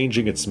 by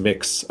changing its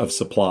mix of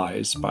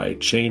supplies, by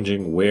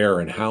changing where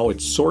and how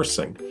it's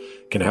sourcing,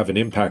 can have an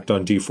impact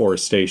on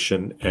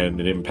deforestation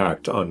and an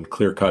impact on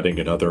clear-cutting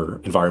and other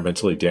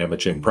environmentally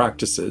damaging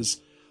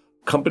practices.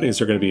 Companies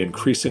are going to be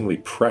increasingly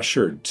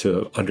pressured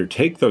to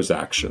undertake those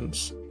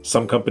actions.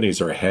 Some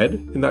companies are ahead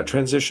in that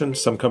transition.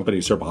 Some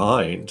companies are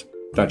behind.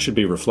 That should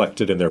be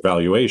reflected in their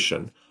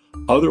valuation.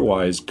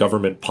 Otherwise,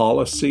 government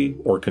policy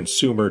or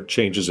consumer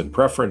changes in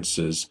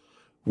preferences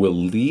will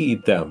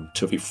lead them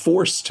to be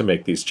forced to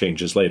make these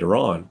changes later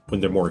on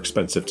when they're more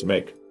expensive to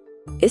make.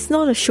 It's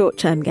not a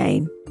short-term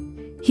game.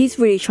 He's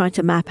really trying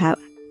to map out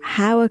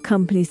how a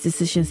company's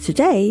decisions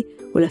today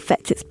will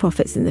affect its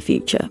profits in the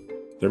future.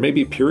 There may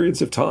be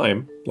periods of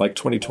time, like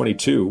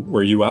 2022,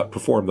 where you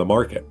outperform the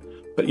market,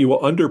 but you will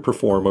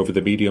underperform over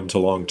the medium to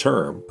long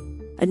term.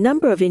 A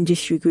number of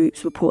industry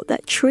groups report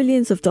that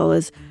trillions of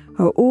dollars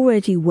are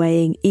already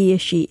weighing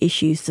ESG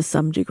issues to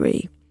some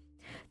degree.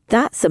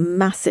 That's a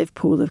massive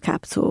pool of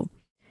capital,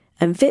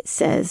 and Witz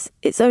says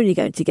it's only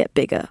going to get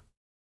bigger.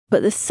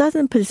 But the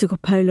sudden political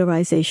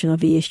polarization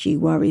of ESG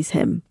worries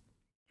him.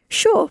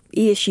 Sure,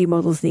 ESG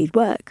models need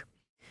work,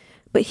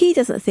 but he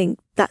doesn't think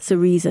that's a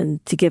reason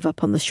to give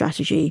up on the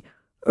strategy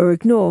or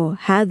ignore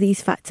how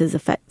these factors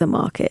affect the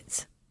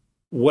market.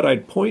 What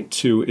I'd point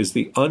to is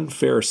the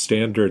unfair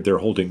standard they're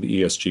holding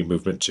the ESG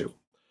movement to.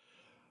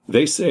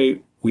 They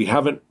say we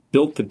haven't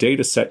built the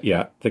data set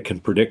yet that can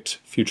predict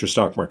future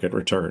stock market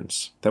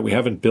returns, that we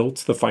haven't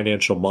built the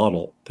financial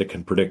model that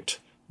can predict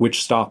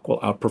which stock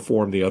will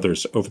outperform the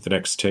others over the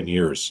next 10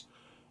 years.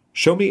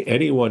 Show me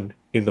anyone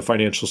in the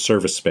financial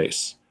service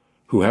space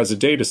who has a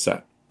data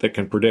set that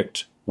can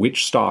predict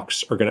which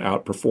stocks are going to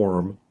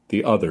outperform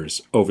the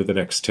others over the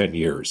next 10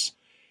 years.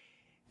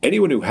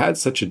 Anyone who had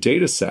such a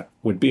data set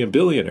would be a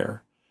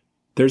billionaire.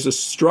 There's a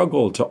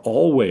struggle to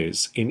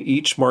always, in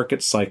each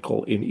market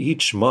cycle, in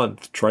each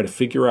month, try to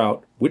figure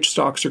out which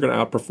stocks are going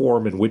to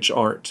outperform and which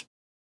aren't.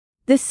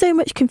 There's so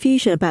much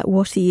confusion about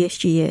what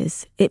ESG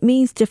is. It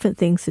means different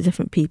things to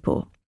different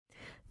people.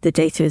 The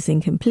data is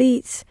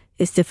incomplete,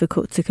 it's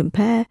difficult to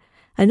compare,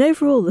 and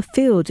overall the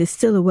field is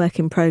still a work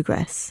in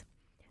progress.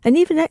 And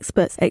even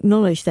experts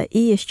acknowledge that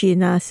ESG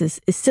analysis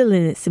is still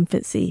in its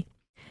infancy.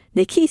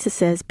 Nikita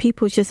says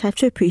people just have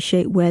to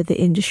appreciate where the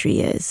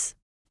industry is.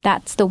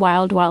 That's the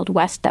wild, wild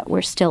west that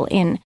we're still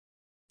in.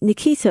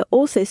 Nikita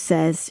also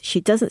says she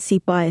doesn't see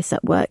bias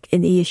at work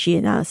in ESG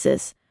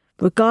analysis,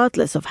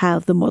 regardless of how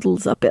the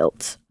models are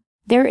built.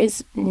 There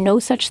is no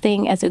such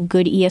thing as a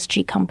good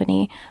ESG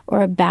company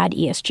or a bad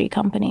ESG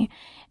company,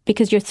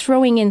 because you're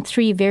throwing in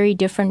three very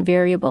different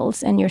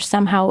variables and you're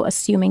somehow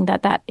assuming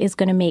that that is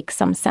going to make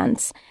some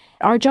sense.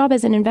 Our job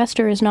as an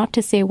investor is not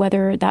to say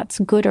whether that's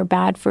good or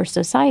bad for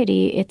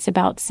society. It's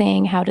about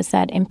saying how does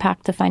that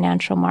impact the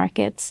financial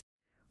markets.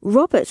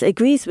 Robert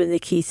agrees with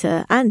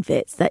Nikita and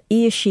Vit that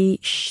ESG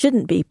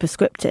shouldn't be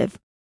prescriptive,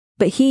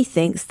 but he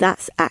thinks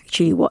that's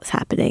actually what's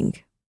happening.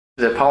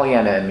 The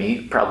Pollyanna in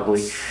me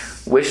probably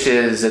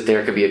wishes that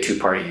there could be a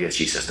two-party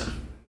ESG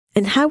system.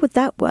 And how would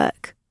that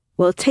work?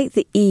 Well, take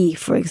the E,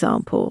 for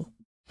example.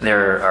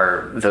 There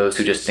are those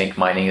who just think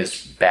mining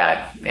is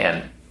bad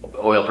and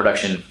oil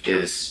production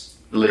is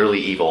literally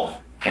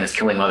evil and is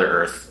killing Mother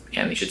Earth,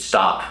 and they should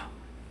stop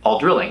all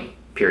drilling,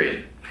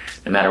 period,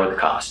 no matter what the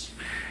cost.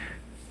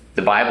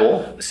 The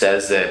Bible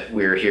says that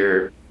we're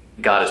here,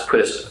 God has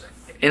put us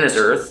in this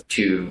earth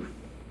to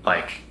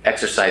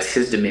exercise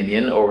his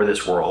dominion over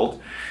this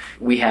world.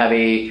 We have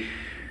a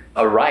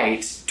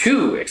right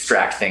to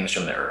extract things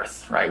from the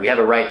earth, right? We have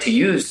a right to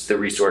use the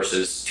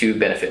resources to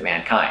benefit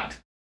mankind.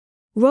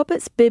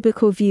 Robert's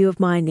biblical view of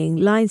mining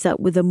lines up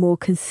with a more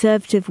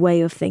conservative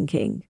way of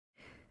thinking.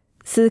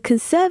 So the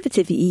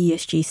conservative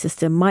ESG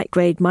system might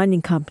grade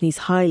mining companies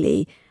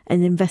highly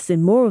and invest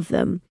in more of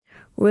them,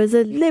 whereas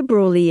a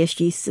liberal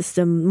ESG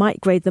system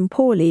might grade them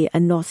poorly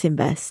and not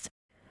invest.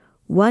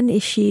 One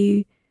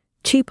issue,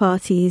 two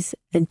parties,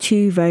 and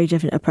two very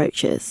different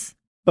approaches.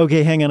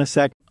 Okay, hang on a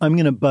sec. I'm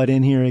going to butt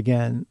in here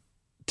again.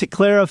 To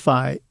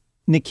clarify,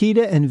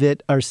 Nikita and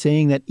Vit are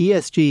saying that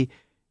ESG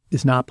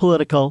is not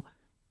political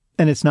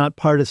and it's not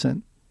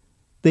partisan.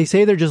 They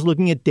say they're just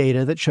looking at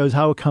data that shows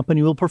how a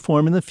company will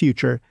perform in the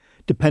future,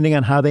 depending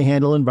on how they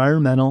handle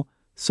environmental,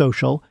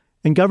 social,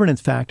 and governance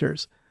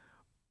factors.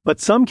 But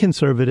some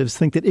conservatives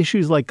think that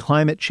issues like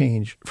climate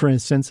change, for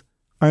instance,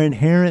 are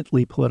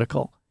inherently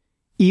political,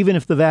 even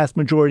if the vast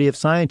majority of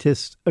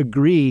scientists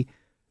agree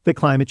that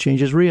climate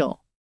change is real.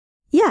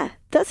 Yeah,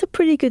 that's a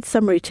pretty good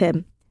summary,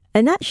 Tim.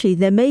 And actually,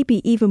 there may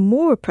be even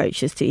more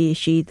approaches to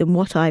ESG than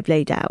what I've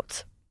laid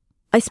out.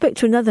 I spoke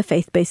to another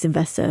faith-based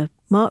investor,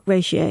 Mark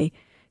Regier,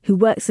 who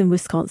works in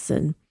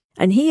Wisconsin,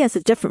 and he has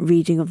a different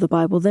reading of the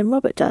Bible than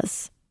Robert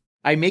does.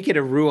 I make it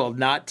a rule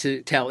not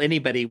to tell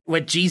anybody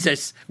what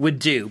Jesus would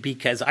do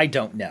because I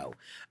don't know.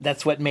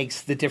 That's what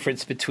makes the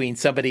difference between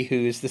somebody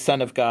who's the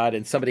Son of God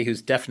and somebody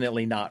who's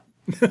definitely not.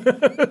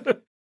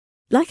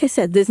 Like I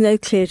said, there's no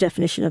clear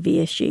definition of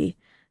ESG.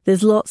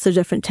 There's lots of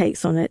different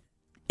takes on it.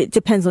 It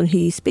depends on who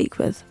you speak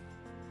with.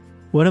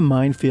 What a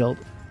minefield.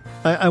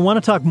 I want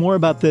to talk more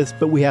about this,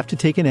 but we have to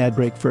take an ad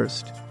break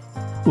first.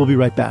 We'll be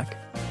right back.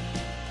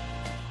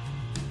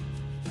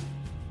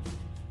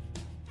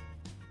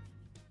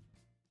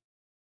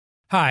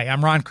 Hi,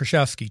 I'm Ron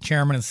Kraszewski,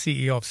 Chairman and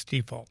CEO of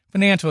Stifel.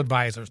 Financial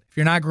advisors, if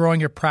you're not growing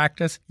your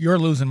practice, you're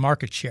losing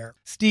market share.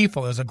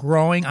 Stifel is a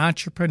growing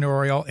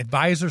entrepreneurial,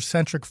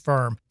 advisor-centric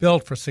firm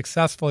built for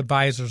successful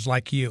advisors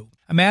like you.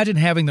 Imagine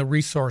having the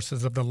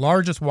resources of the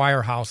largest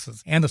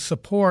wirehouses and the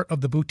support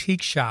of the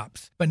boutique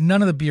shops, but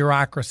none of the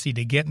bureaucracy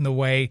to get in the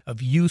way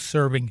of you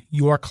serving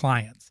your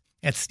clients.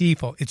 At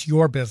Stifel, it's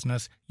your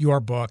business,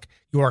 your book,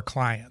 your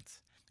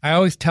clients. I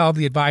always tell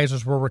the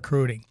advisors we're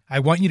recruiting, I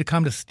want you to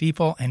come to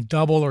Stifel and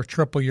double or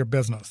triple your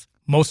business.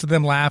 Most of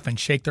them laugh and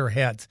shake their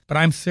heads, but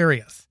I'm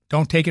serious.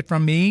 Don't take it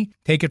from me.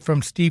 Take it from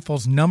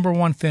Stifel's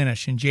 #1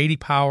 finish in J.D.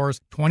 Power's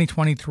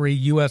 2023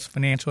 U.S.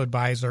 Financial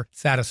Advisor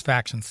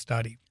Satisfaction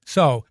Study.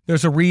 So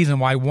there's a reason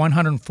why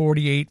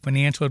 148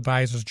 financial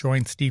advisors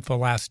joined Stifel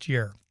last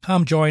year.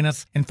 Come join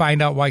us and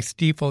find out why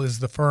Stifel is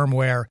the firm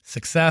where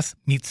success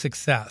meets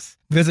success.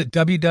 Visit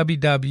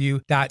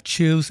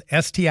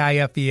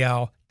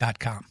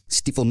www.choosestifel.com.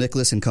 Stifel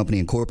Nicholas and Company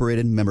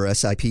Incorporated, member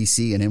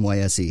SIPC and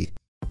NYSE.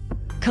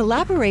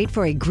 Collaborate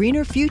for a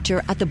greener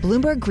future at the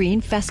Bloomberg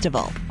Green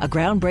Festival, a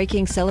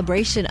groundbreaking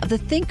celebration of the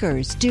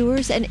thinkers,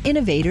 doers, and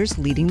innovators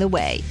leading the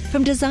way.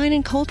 From design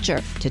and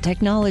culture to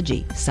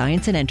technology,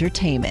 science, and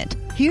entertainment.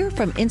 Hear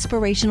from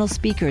inspirational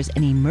speakers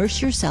and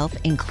immerse yourself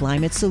in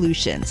climate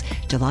solutions.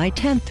 July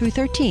 10th through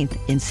 13th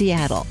in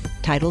Seattle.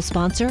 Title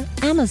sponsor,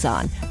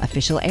 Amazon.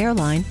 Official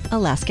airline,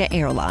 Alaska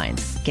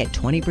Airlines. Get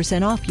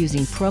 20% off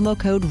using promo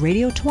code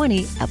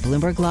radio20 at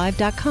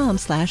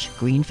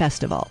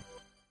bloomberglive.com/greenfestival.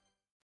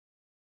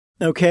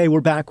 Okay, we're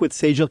back with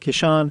Sejal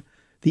Kishan,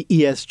 the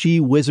ESG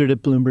wizard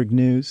at Bloomberg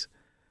News.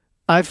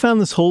 I've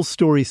found this whole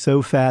story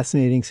so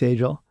fascinating,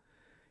 Sejal.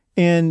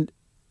 And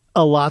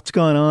a lot's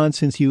gone on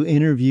since you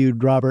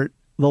interviewed Robert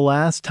the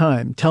last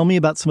time. Tell me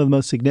about some of the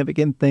most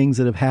significant things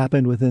that have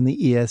happened within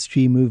the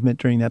ESG movement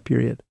during that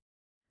period.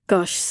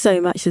 Gosh,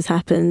 so much has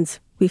happened.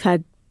 We've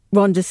had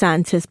Ron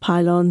DeSantis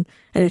pile on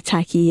and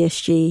attack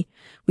ESG.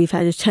 We've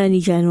had attorney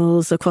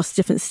generals across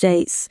different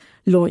states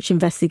launch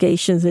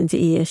investigations into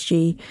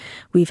ESG.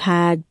 We've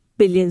had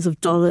billions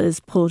of dollars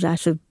pulled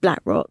out of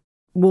BlackRock,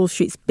 Wall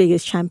Street's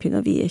biggest champion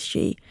of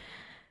ESG,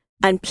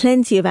 and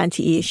plenty of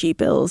anti-ESG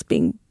bills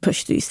being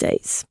pushed through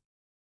states.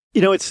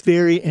 You know, it's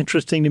very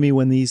interesting to me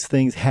when these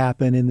things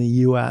happen in the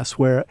U.S.,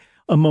 where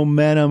a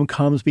momentum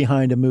comes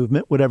behind a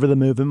movement, whatever the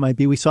movement might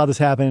be. We saw this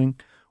happening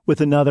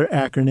with another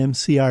acronym,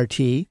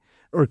 CRT,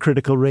 or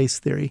critical race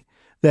theory,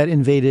 that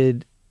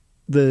invaded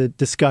the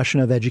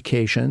discussion of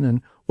education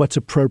and what's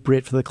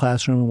appropriate for the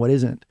classroom and what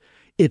isn't.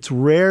 It's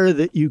rare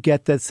that you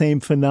get that same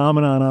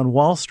phenomenon on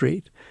Wall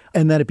Street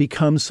and that it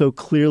becomes so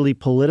clearly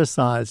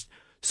politicized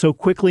so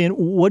quickly. And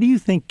what do you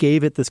think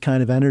gave it this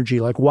kind of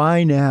energy? Like,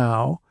 why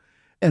now?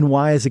 And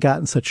why has it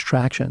gotten such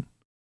traction?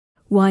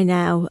 Why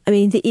now? I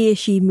mean, the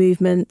ESG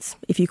movement,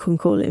 if you can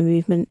call it a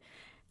movement,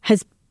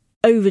 has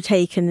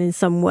overtaken in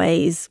some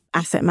ways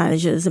asset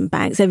managers and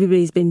banks.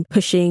 Everybody's been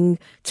pushing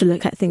to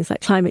look at things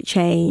like climate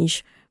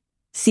change,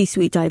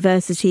 C-suite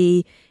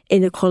diversity,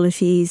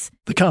 inequalities.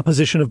 The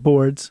composition of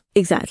boards.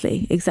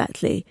 Exactly.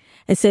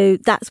 And so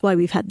that's why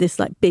we've had this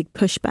like big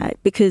pushback,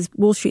 because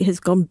Wall Street has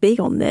gone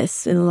big on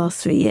this in the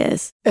last 3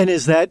 years. And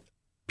is that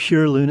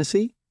pure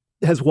lunacy?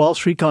 Has Wall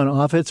Street gone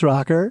off its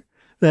rocker,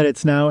 that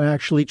it's now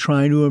actually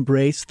trying to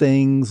embrace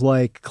things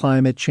like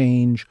climate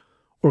change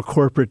or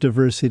corporate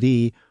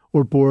diversity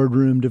or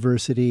boardroom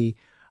diversity?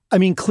 I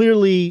mean,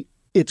 clearly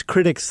its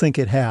critics think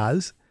it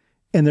has,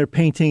 and they're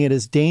painting it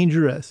as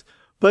dangerous.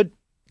 But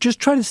just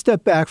try to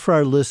step back for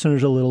our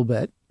listeners a little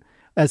bit,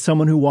 as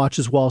someone who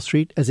watches Wall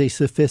Street as a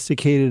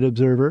sophisticated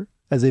observer,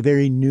 as a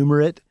very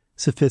numerate,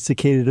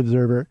 sophisticated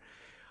observer.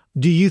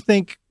 Do you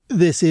think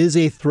this is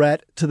a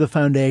threat to the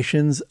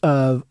foundations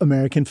of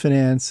American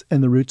finance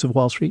and the roots of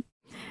Wall Street?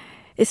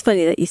 It's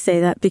funny that you say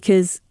that,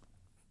 because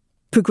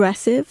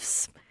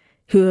progressives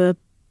who are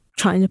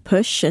trying to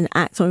push and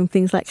act on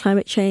things like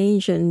climate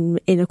change and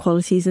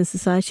inequalities in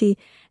society,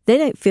 they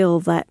don't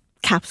feel that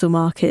capital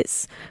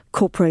markets,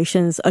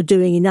 corporations are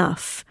doing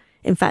enough.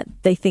 In fact,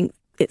 they think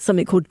it's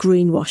something called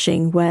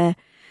greenwashing, where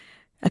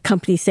a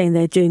company's saying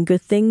they're doing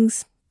good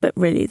things, but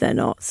really they're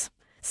not.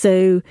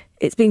 So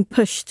it's being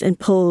pushed and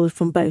pulled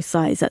from both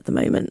sides at the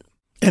moment.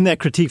 And that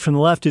critique from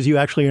the left is you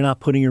actually are not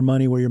putting your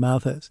money where your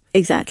mouth is.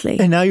 Exactly.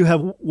 And now you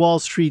have Wall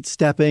Street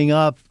stepping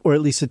up, or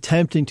at least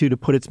attempting to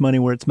put its money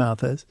where its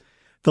mouth is.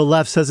 The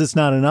left says it's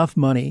not enough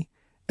money,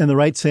 and the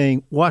right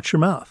saying, watch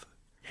your mouth.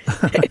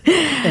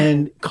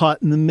 And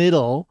caught in the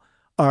middle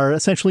are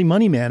essentially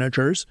money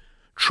managers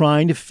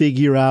trying to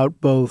figure out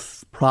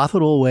both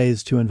profitable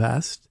ways to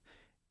invest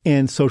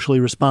and socially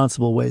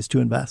responsible ways to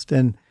invest,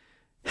 and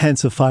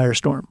hence a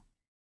firestorm.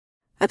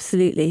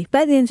 Absolutely.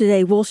 But at the end of the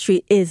day, Wall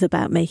Street is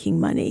about making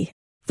money.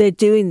 They're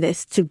doing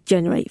this to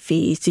generate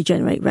fees, to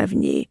generate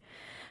revenue.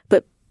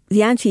 But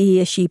the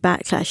anti-ESG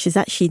backlash is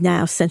actually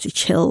now sent a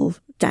chill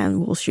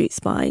down Wall Street's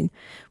spine.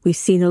 We've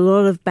seen a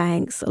lot of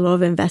banks, a lot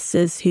of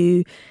investors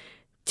who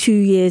 2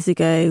 years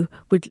ago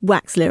would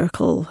wax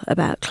lyrical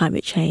about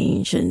climate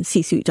change and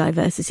C-suite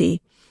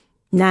diversity.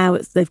 Now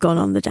they've gone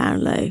on the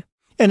down low.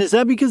 And is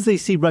that because they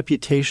see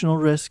reputational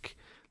risk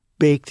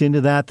baked into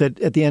that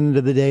at the end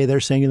of the day, they're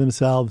saying to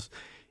themselves,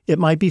 it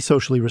might be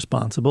socially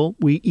responsible.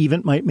 We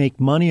even might make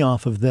money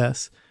off of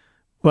this,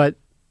 but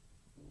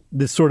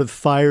this sort of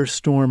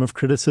firestorm of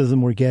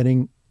criticism we're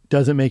getting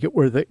doesn't make it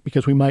worth it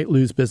because we might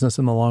lose business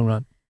in the long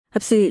run.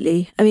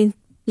 Absolutely. I mean,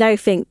 Larry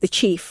Fink, the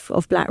chief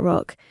of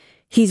BlackRock,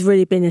 he's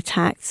really been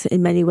attacked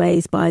in many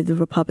ways by the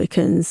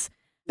Republicans.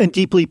 And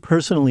deeply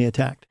personally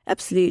attacked.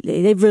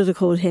 Absolutely. They've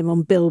ridiculed him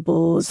on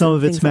billboards. Some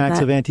of it smacks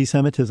of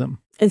anti-Semitism.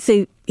 And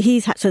so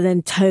he's had to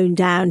then tone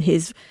down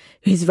his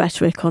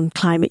rhetoric on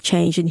climate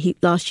change. And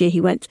last year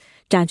he went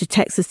down to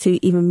Texas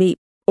to even meet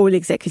oil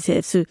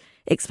executives to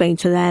explain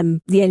to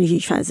them the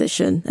energy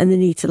transition and the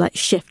need to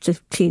shift to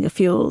cleaner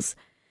fuels.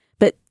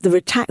 But the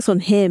attacks on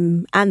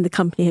him and the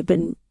company have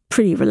been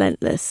pretty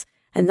relentless.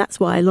 And that's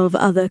why a lot of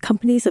other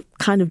companies have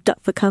kind of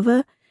ducked for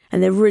cover,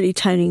 and they're really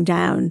toning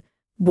down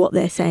what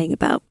they're saying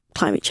about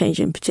climate change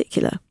in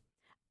particular.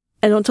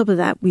 And on top of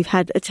that, we've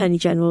had attorney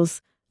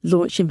generals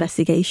launch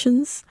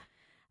investigations.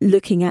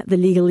 looking at the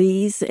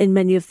legalese in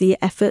many of the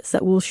efforts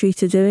that Wall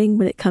Street are doing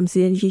when it comes to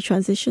the energy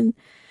transition.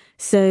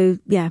 So,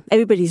 yeah,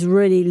 everybody's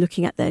really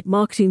looking at their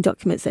marketing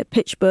documents, their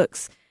pitch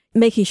books,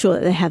 making sure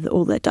that they have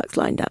all their ducks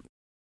lined up.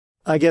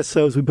 I guess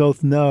so, as we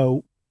both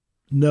know,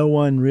 no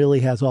one really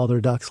has all their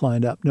ducks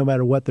lined up, no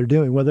matter what they're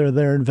doing, whether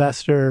they're an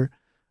investor,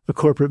 a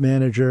corporate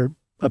manager,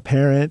 a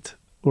parent,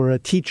 or a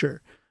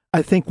teacher.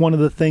 I think one of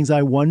the things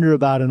I wonder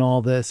about in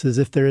all this is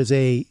if there is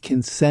a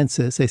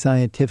consensus, a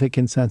scientific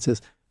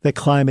consensus, that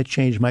climate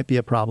change might be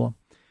a problem.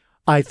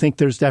 I think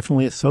there's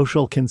definitely a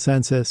social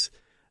consensus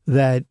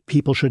that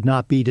people should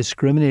not be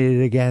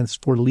discriminated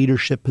against for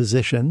leadership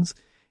positions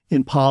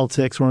in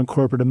politics or in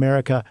corporate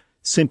America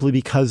simply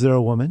because they're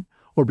a woman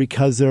or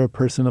because they're a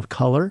person of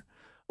color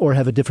or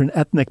have a different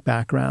ethnic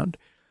background.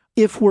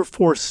 If we're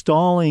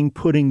forestalling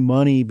putting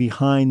money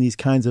behind these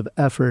kinds of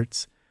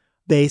efforts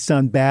based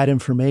on bad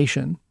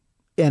information,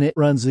 and it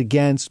runs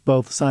against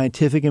both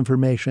scientific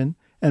information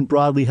and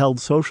broadly held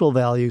social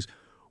values,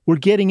 we're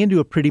getting into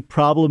a pretty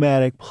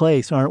problematic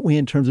place, aren't we,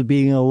 in terms of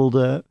being able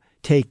to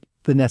take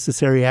the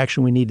necessary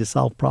action we need to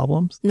solve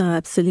problems? No,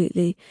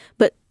 absolutely.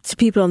 But to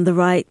people on the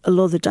right, a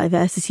lot of the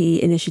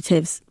diversity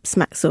initiatives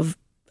smacks of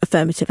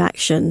affirmative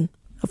action,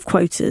 of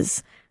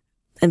quotas,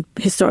 and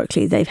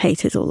historically they've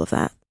hated all of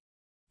that.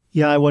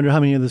 Yeah, I wonder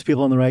how many of those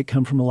people on the right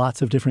come from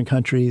lots of different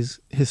countries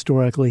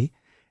historically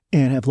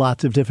and have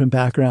lots of different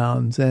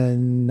backgrounds,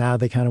 and now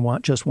they kind of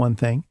want just one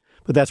thing.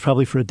 But that's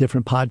probably for a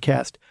different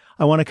podcast.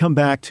 I want to come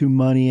back to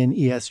money and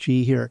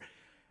ESG here.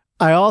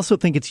 I also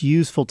think it's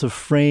useful to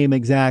frame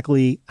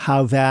exactly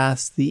how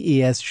vast the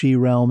ESG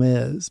realm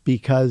is,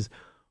 because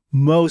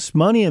most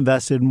money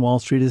invested in Wall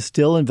Street is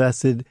still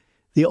invested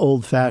the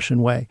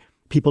old-fashioned way.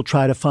 People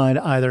try to find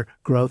either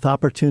growth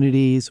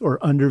opportunities or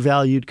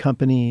undervalued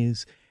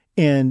companies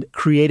and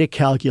create a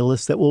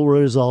calculus that will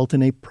result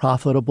in a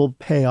profitable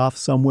payoff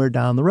somewhere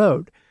down the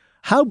road.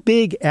 How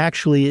big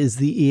actually is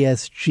the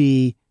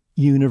ESG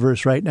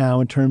universe right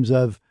now in terms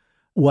of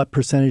what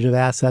percentage of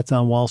assets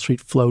on Wall Street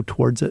flow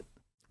towards it?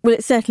 Well,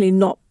 it's certainly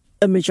not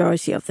a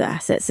majority of the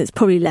assets. It's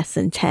probably less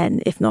than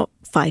 10, if not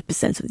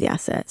 5% of the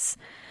assets.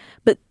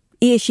 But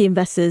ESG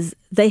investors,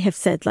 they have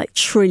said like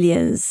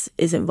trillions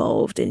is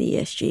involved in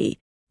ESG.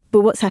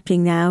 But what's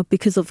happening now,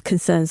 because of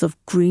concerns of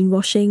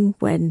greenwashing,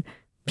 when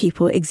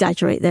people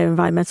exaggerate their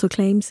environmental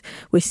claims,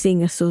 we're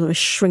seeing a sort of a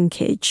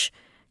shrinkage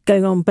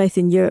going on both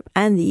in Europe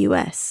and the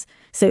US.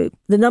 So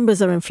the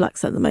numbers are in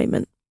flux at the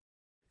moment.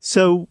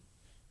 So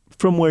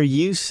from where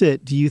you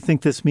sit, do you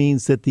think this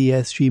means that the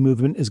ESG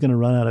movement is going to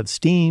run out of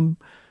steam?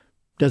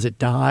 Does it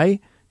die?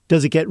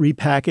 Does it get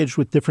repackaged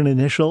with different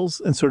initials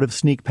and sort of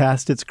sneak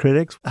past its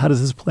critics? How does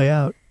this play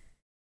out?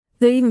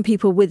 There are even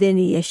people within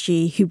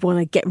ESG who want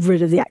to get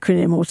rid of the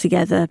acronym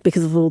altogether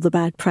because of all the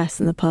bad press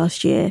in the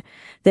past year.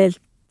 They're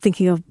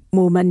thinking of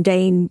more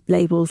mundane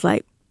labels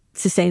like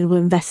sustainable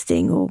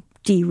investing or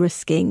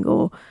de-risking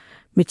or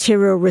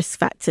material risk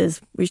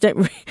factors, which they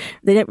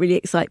don't really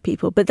excite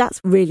people. But that's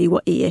really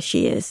what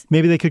ESG is.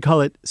 Maybe they could call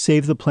it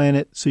Save the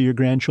Planet so your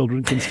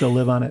grandchildren can still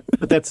live on it.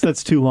 But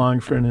that's too long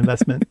for an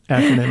investment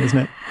acronym, isn't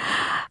it?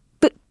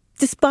 But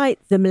despite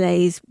the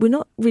malaise, we're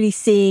not really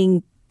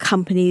seeing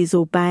companies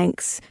or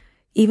banks,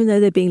 even though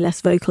they're being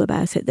less vocal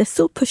about it, they're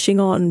still pushing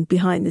on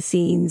behind the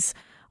scenes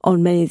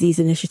on many of these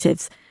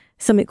initiatives.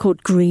 Something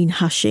called green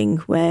hushing,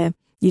 where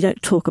you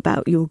don't talk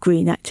about your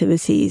green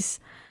activities.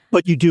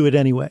 But you do it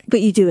anyway.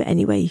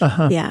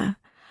 Uh-huh. Yeah.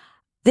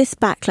 This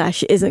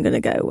backlash isn't going to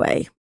go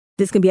away.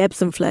 There's going to be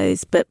ebbs and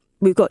flows, but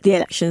we've got the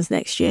elections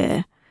next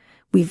year.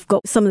 We've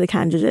got some of the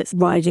candidates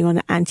riding on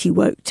an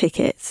anti-woke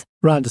ticket.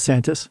 Ron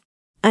DeSantis.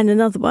 And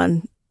another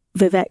one,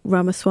 Vivek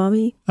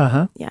Ramaswamy.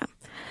 Uh-huh. Yeah.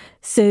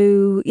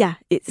 So, yeah,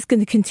 it's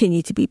going to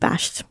continue to be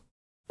bashed.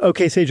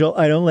 Okay, Sejal,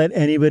 I don't let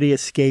anybody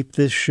escape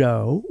this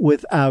show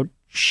without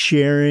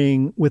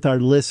sharing with our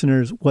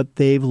listeners what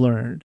they've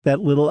learned, that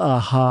little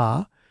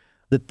aha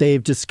that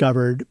they've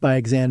discovered by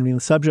examining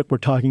the subject we're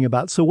talking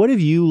about. So what have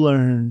you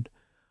learned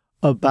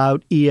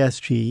about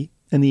ESG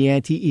and the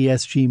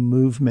anti-ESG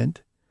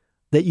movement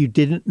that you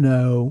didn't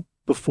know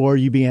before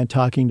you began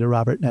talking to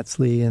Robert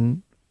Netzley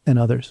and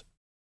others?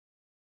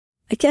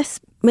 I guess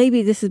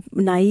maybe this is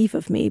naive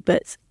of me,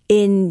 but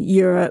in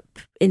Europe,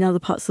 in other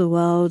parts of the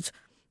world,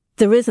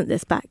 there isn't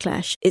this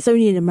backlash. It's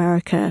only in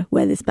America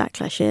where this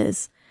backlash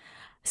is.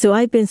 So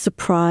I've been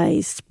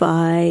surprised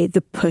by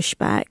the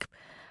pushback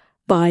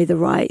by the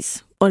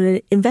right on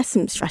an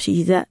investment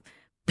strategy that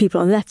people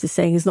on the left are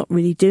saying is not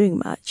really doing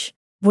much.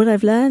 What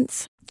I've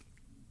learned,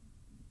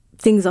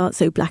 things aren't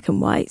so black and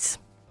white.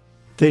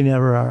 They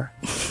never are.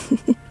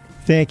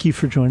 Thank you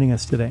for joining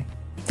us today.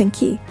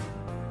 Thank you.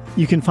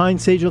 You can find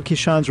Sejal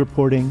Kishan's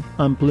reporting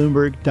on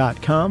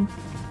Bloomberg.com.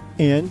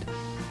 And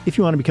if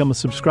you want to become a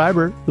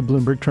subscriber, the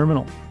Bloomberg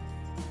Terminal.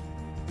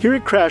 Here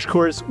at Crash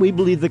Course, we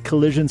believe that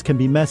collisions can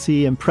be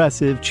messy,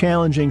 impressive,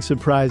 challenging,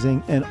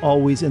 surprising, and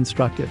always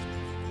instructive.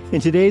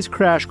 In today's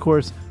Crash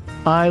Course,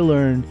 I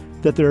learned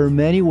that there are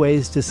many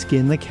ways to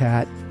skin the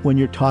cat when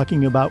you're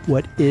talking about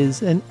what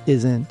is and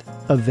isn't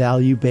a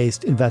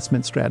value-based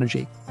investment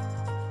strategy.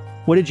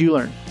 What did you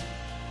learn?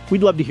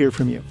 We'd love to hear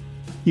from you.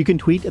 You can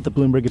tweet at the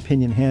Bloomberg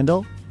Opinion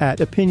handle,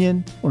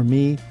 @opinion, or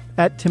me,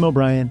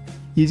 @TimO'Brien,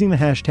 using the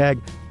hashtag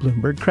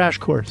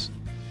 #BloombergCrashCourse.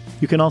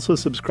 You can also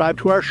subscribe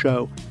to our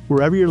show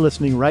wherever you're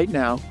listening right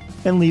now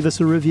and leave us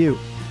a review.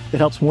 It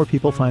helps more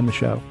people find the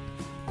show.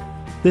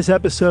 This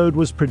episode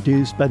was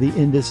produced by the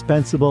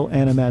indispensable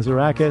Anna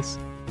Mazarakis,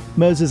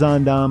 Moses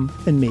Andam,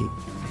 and me.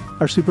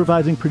 Our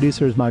supervising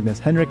producer is Magnus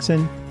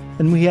Henriksen,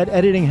 and we had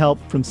editing help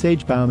from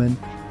Sage Bauman,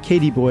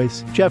 Katie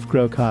Boyce, Jeff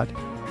Grocott,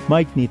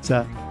 Mike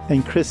Nitza,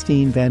 and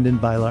Christine Vanden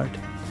Beilart.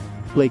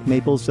 Blake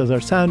Maples does our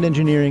sound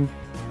engineering,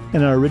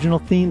 and our original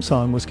theme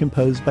song was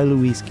composed by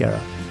Luis Guerra.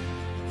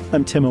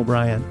 I'm Tim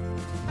O'Brien.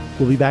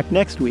 We'll be back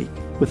next week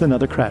with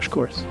another Crash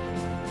Course.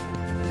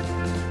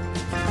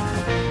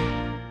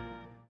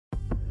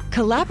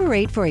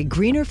 Collaborate for a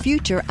greener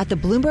future at the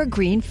Bloomberg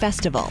Green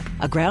Festival,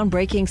 a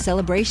groundbreaking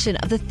celebration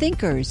of the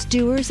thinkers,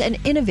 doers, and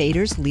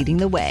innovators leading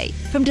the way.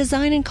 From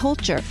design and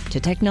culture to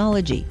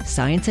technology,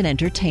 science, and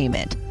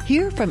entertainment.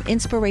 Hear from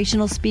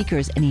inspirational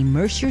speakers and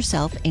immerse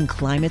yourself in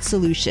climate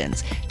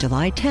solutions.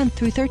 July 10th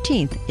through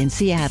 13th in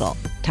Seattle.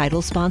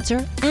 Title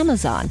sponsor,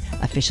 Amazon.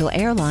 Official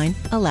airline,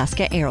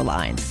 Alaska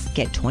Airlines.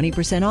 Get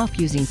 20% off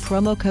using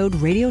promo code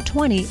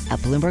radio20 at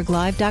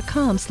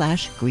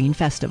BloombergLive.com/Green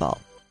Festival.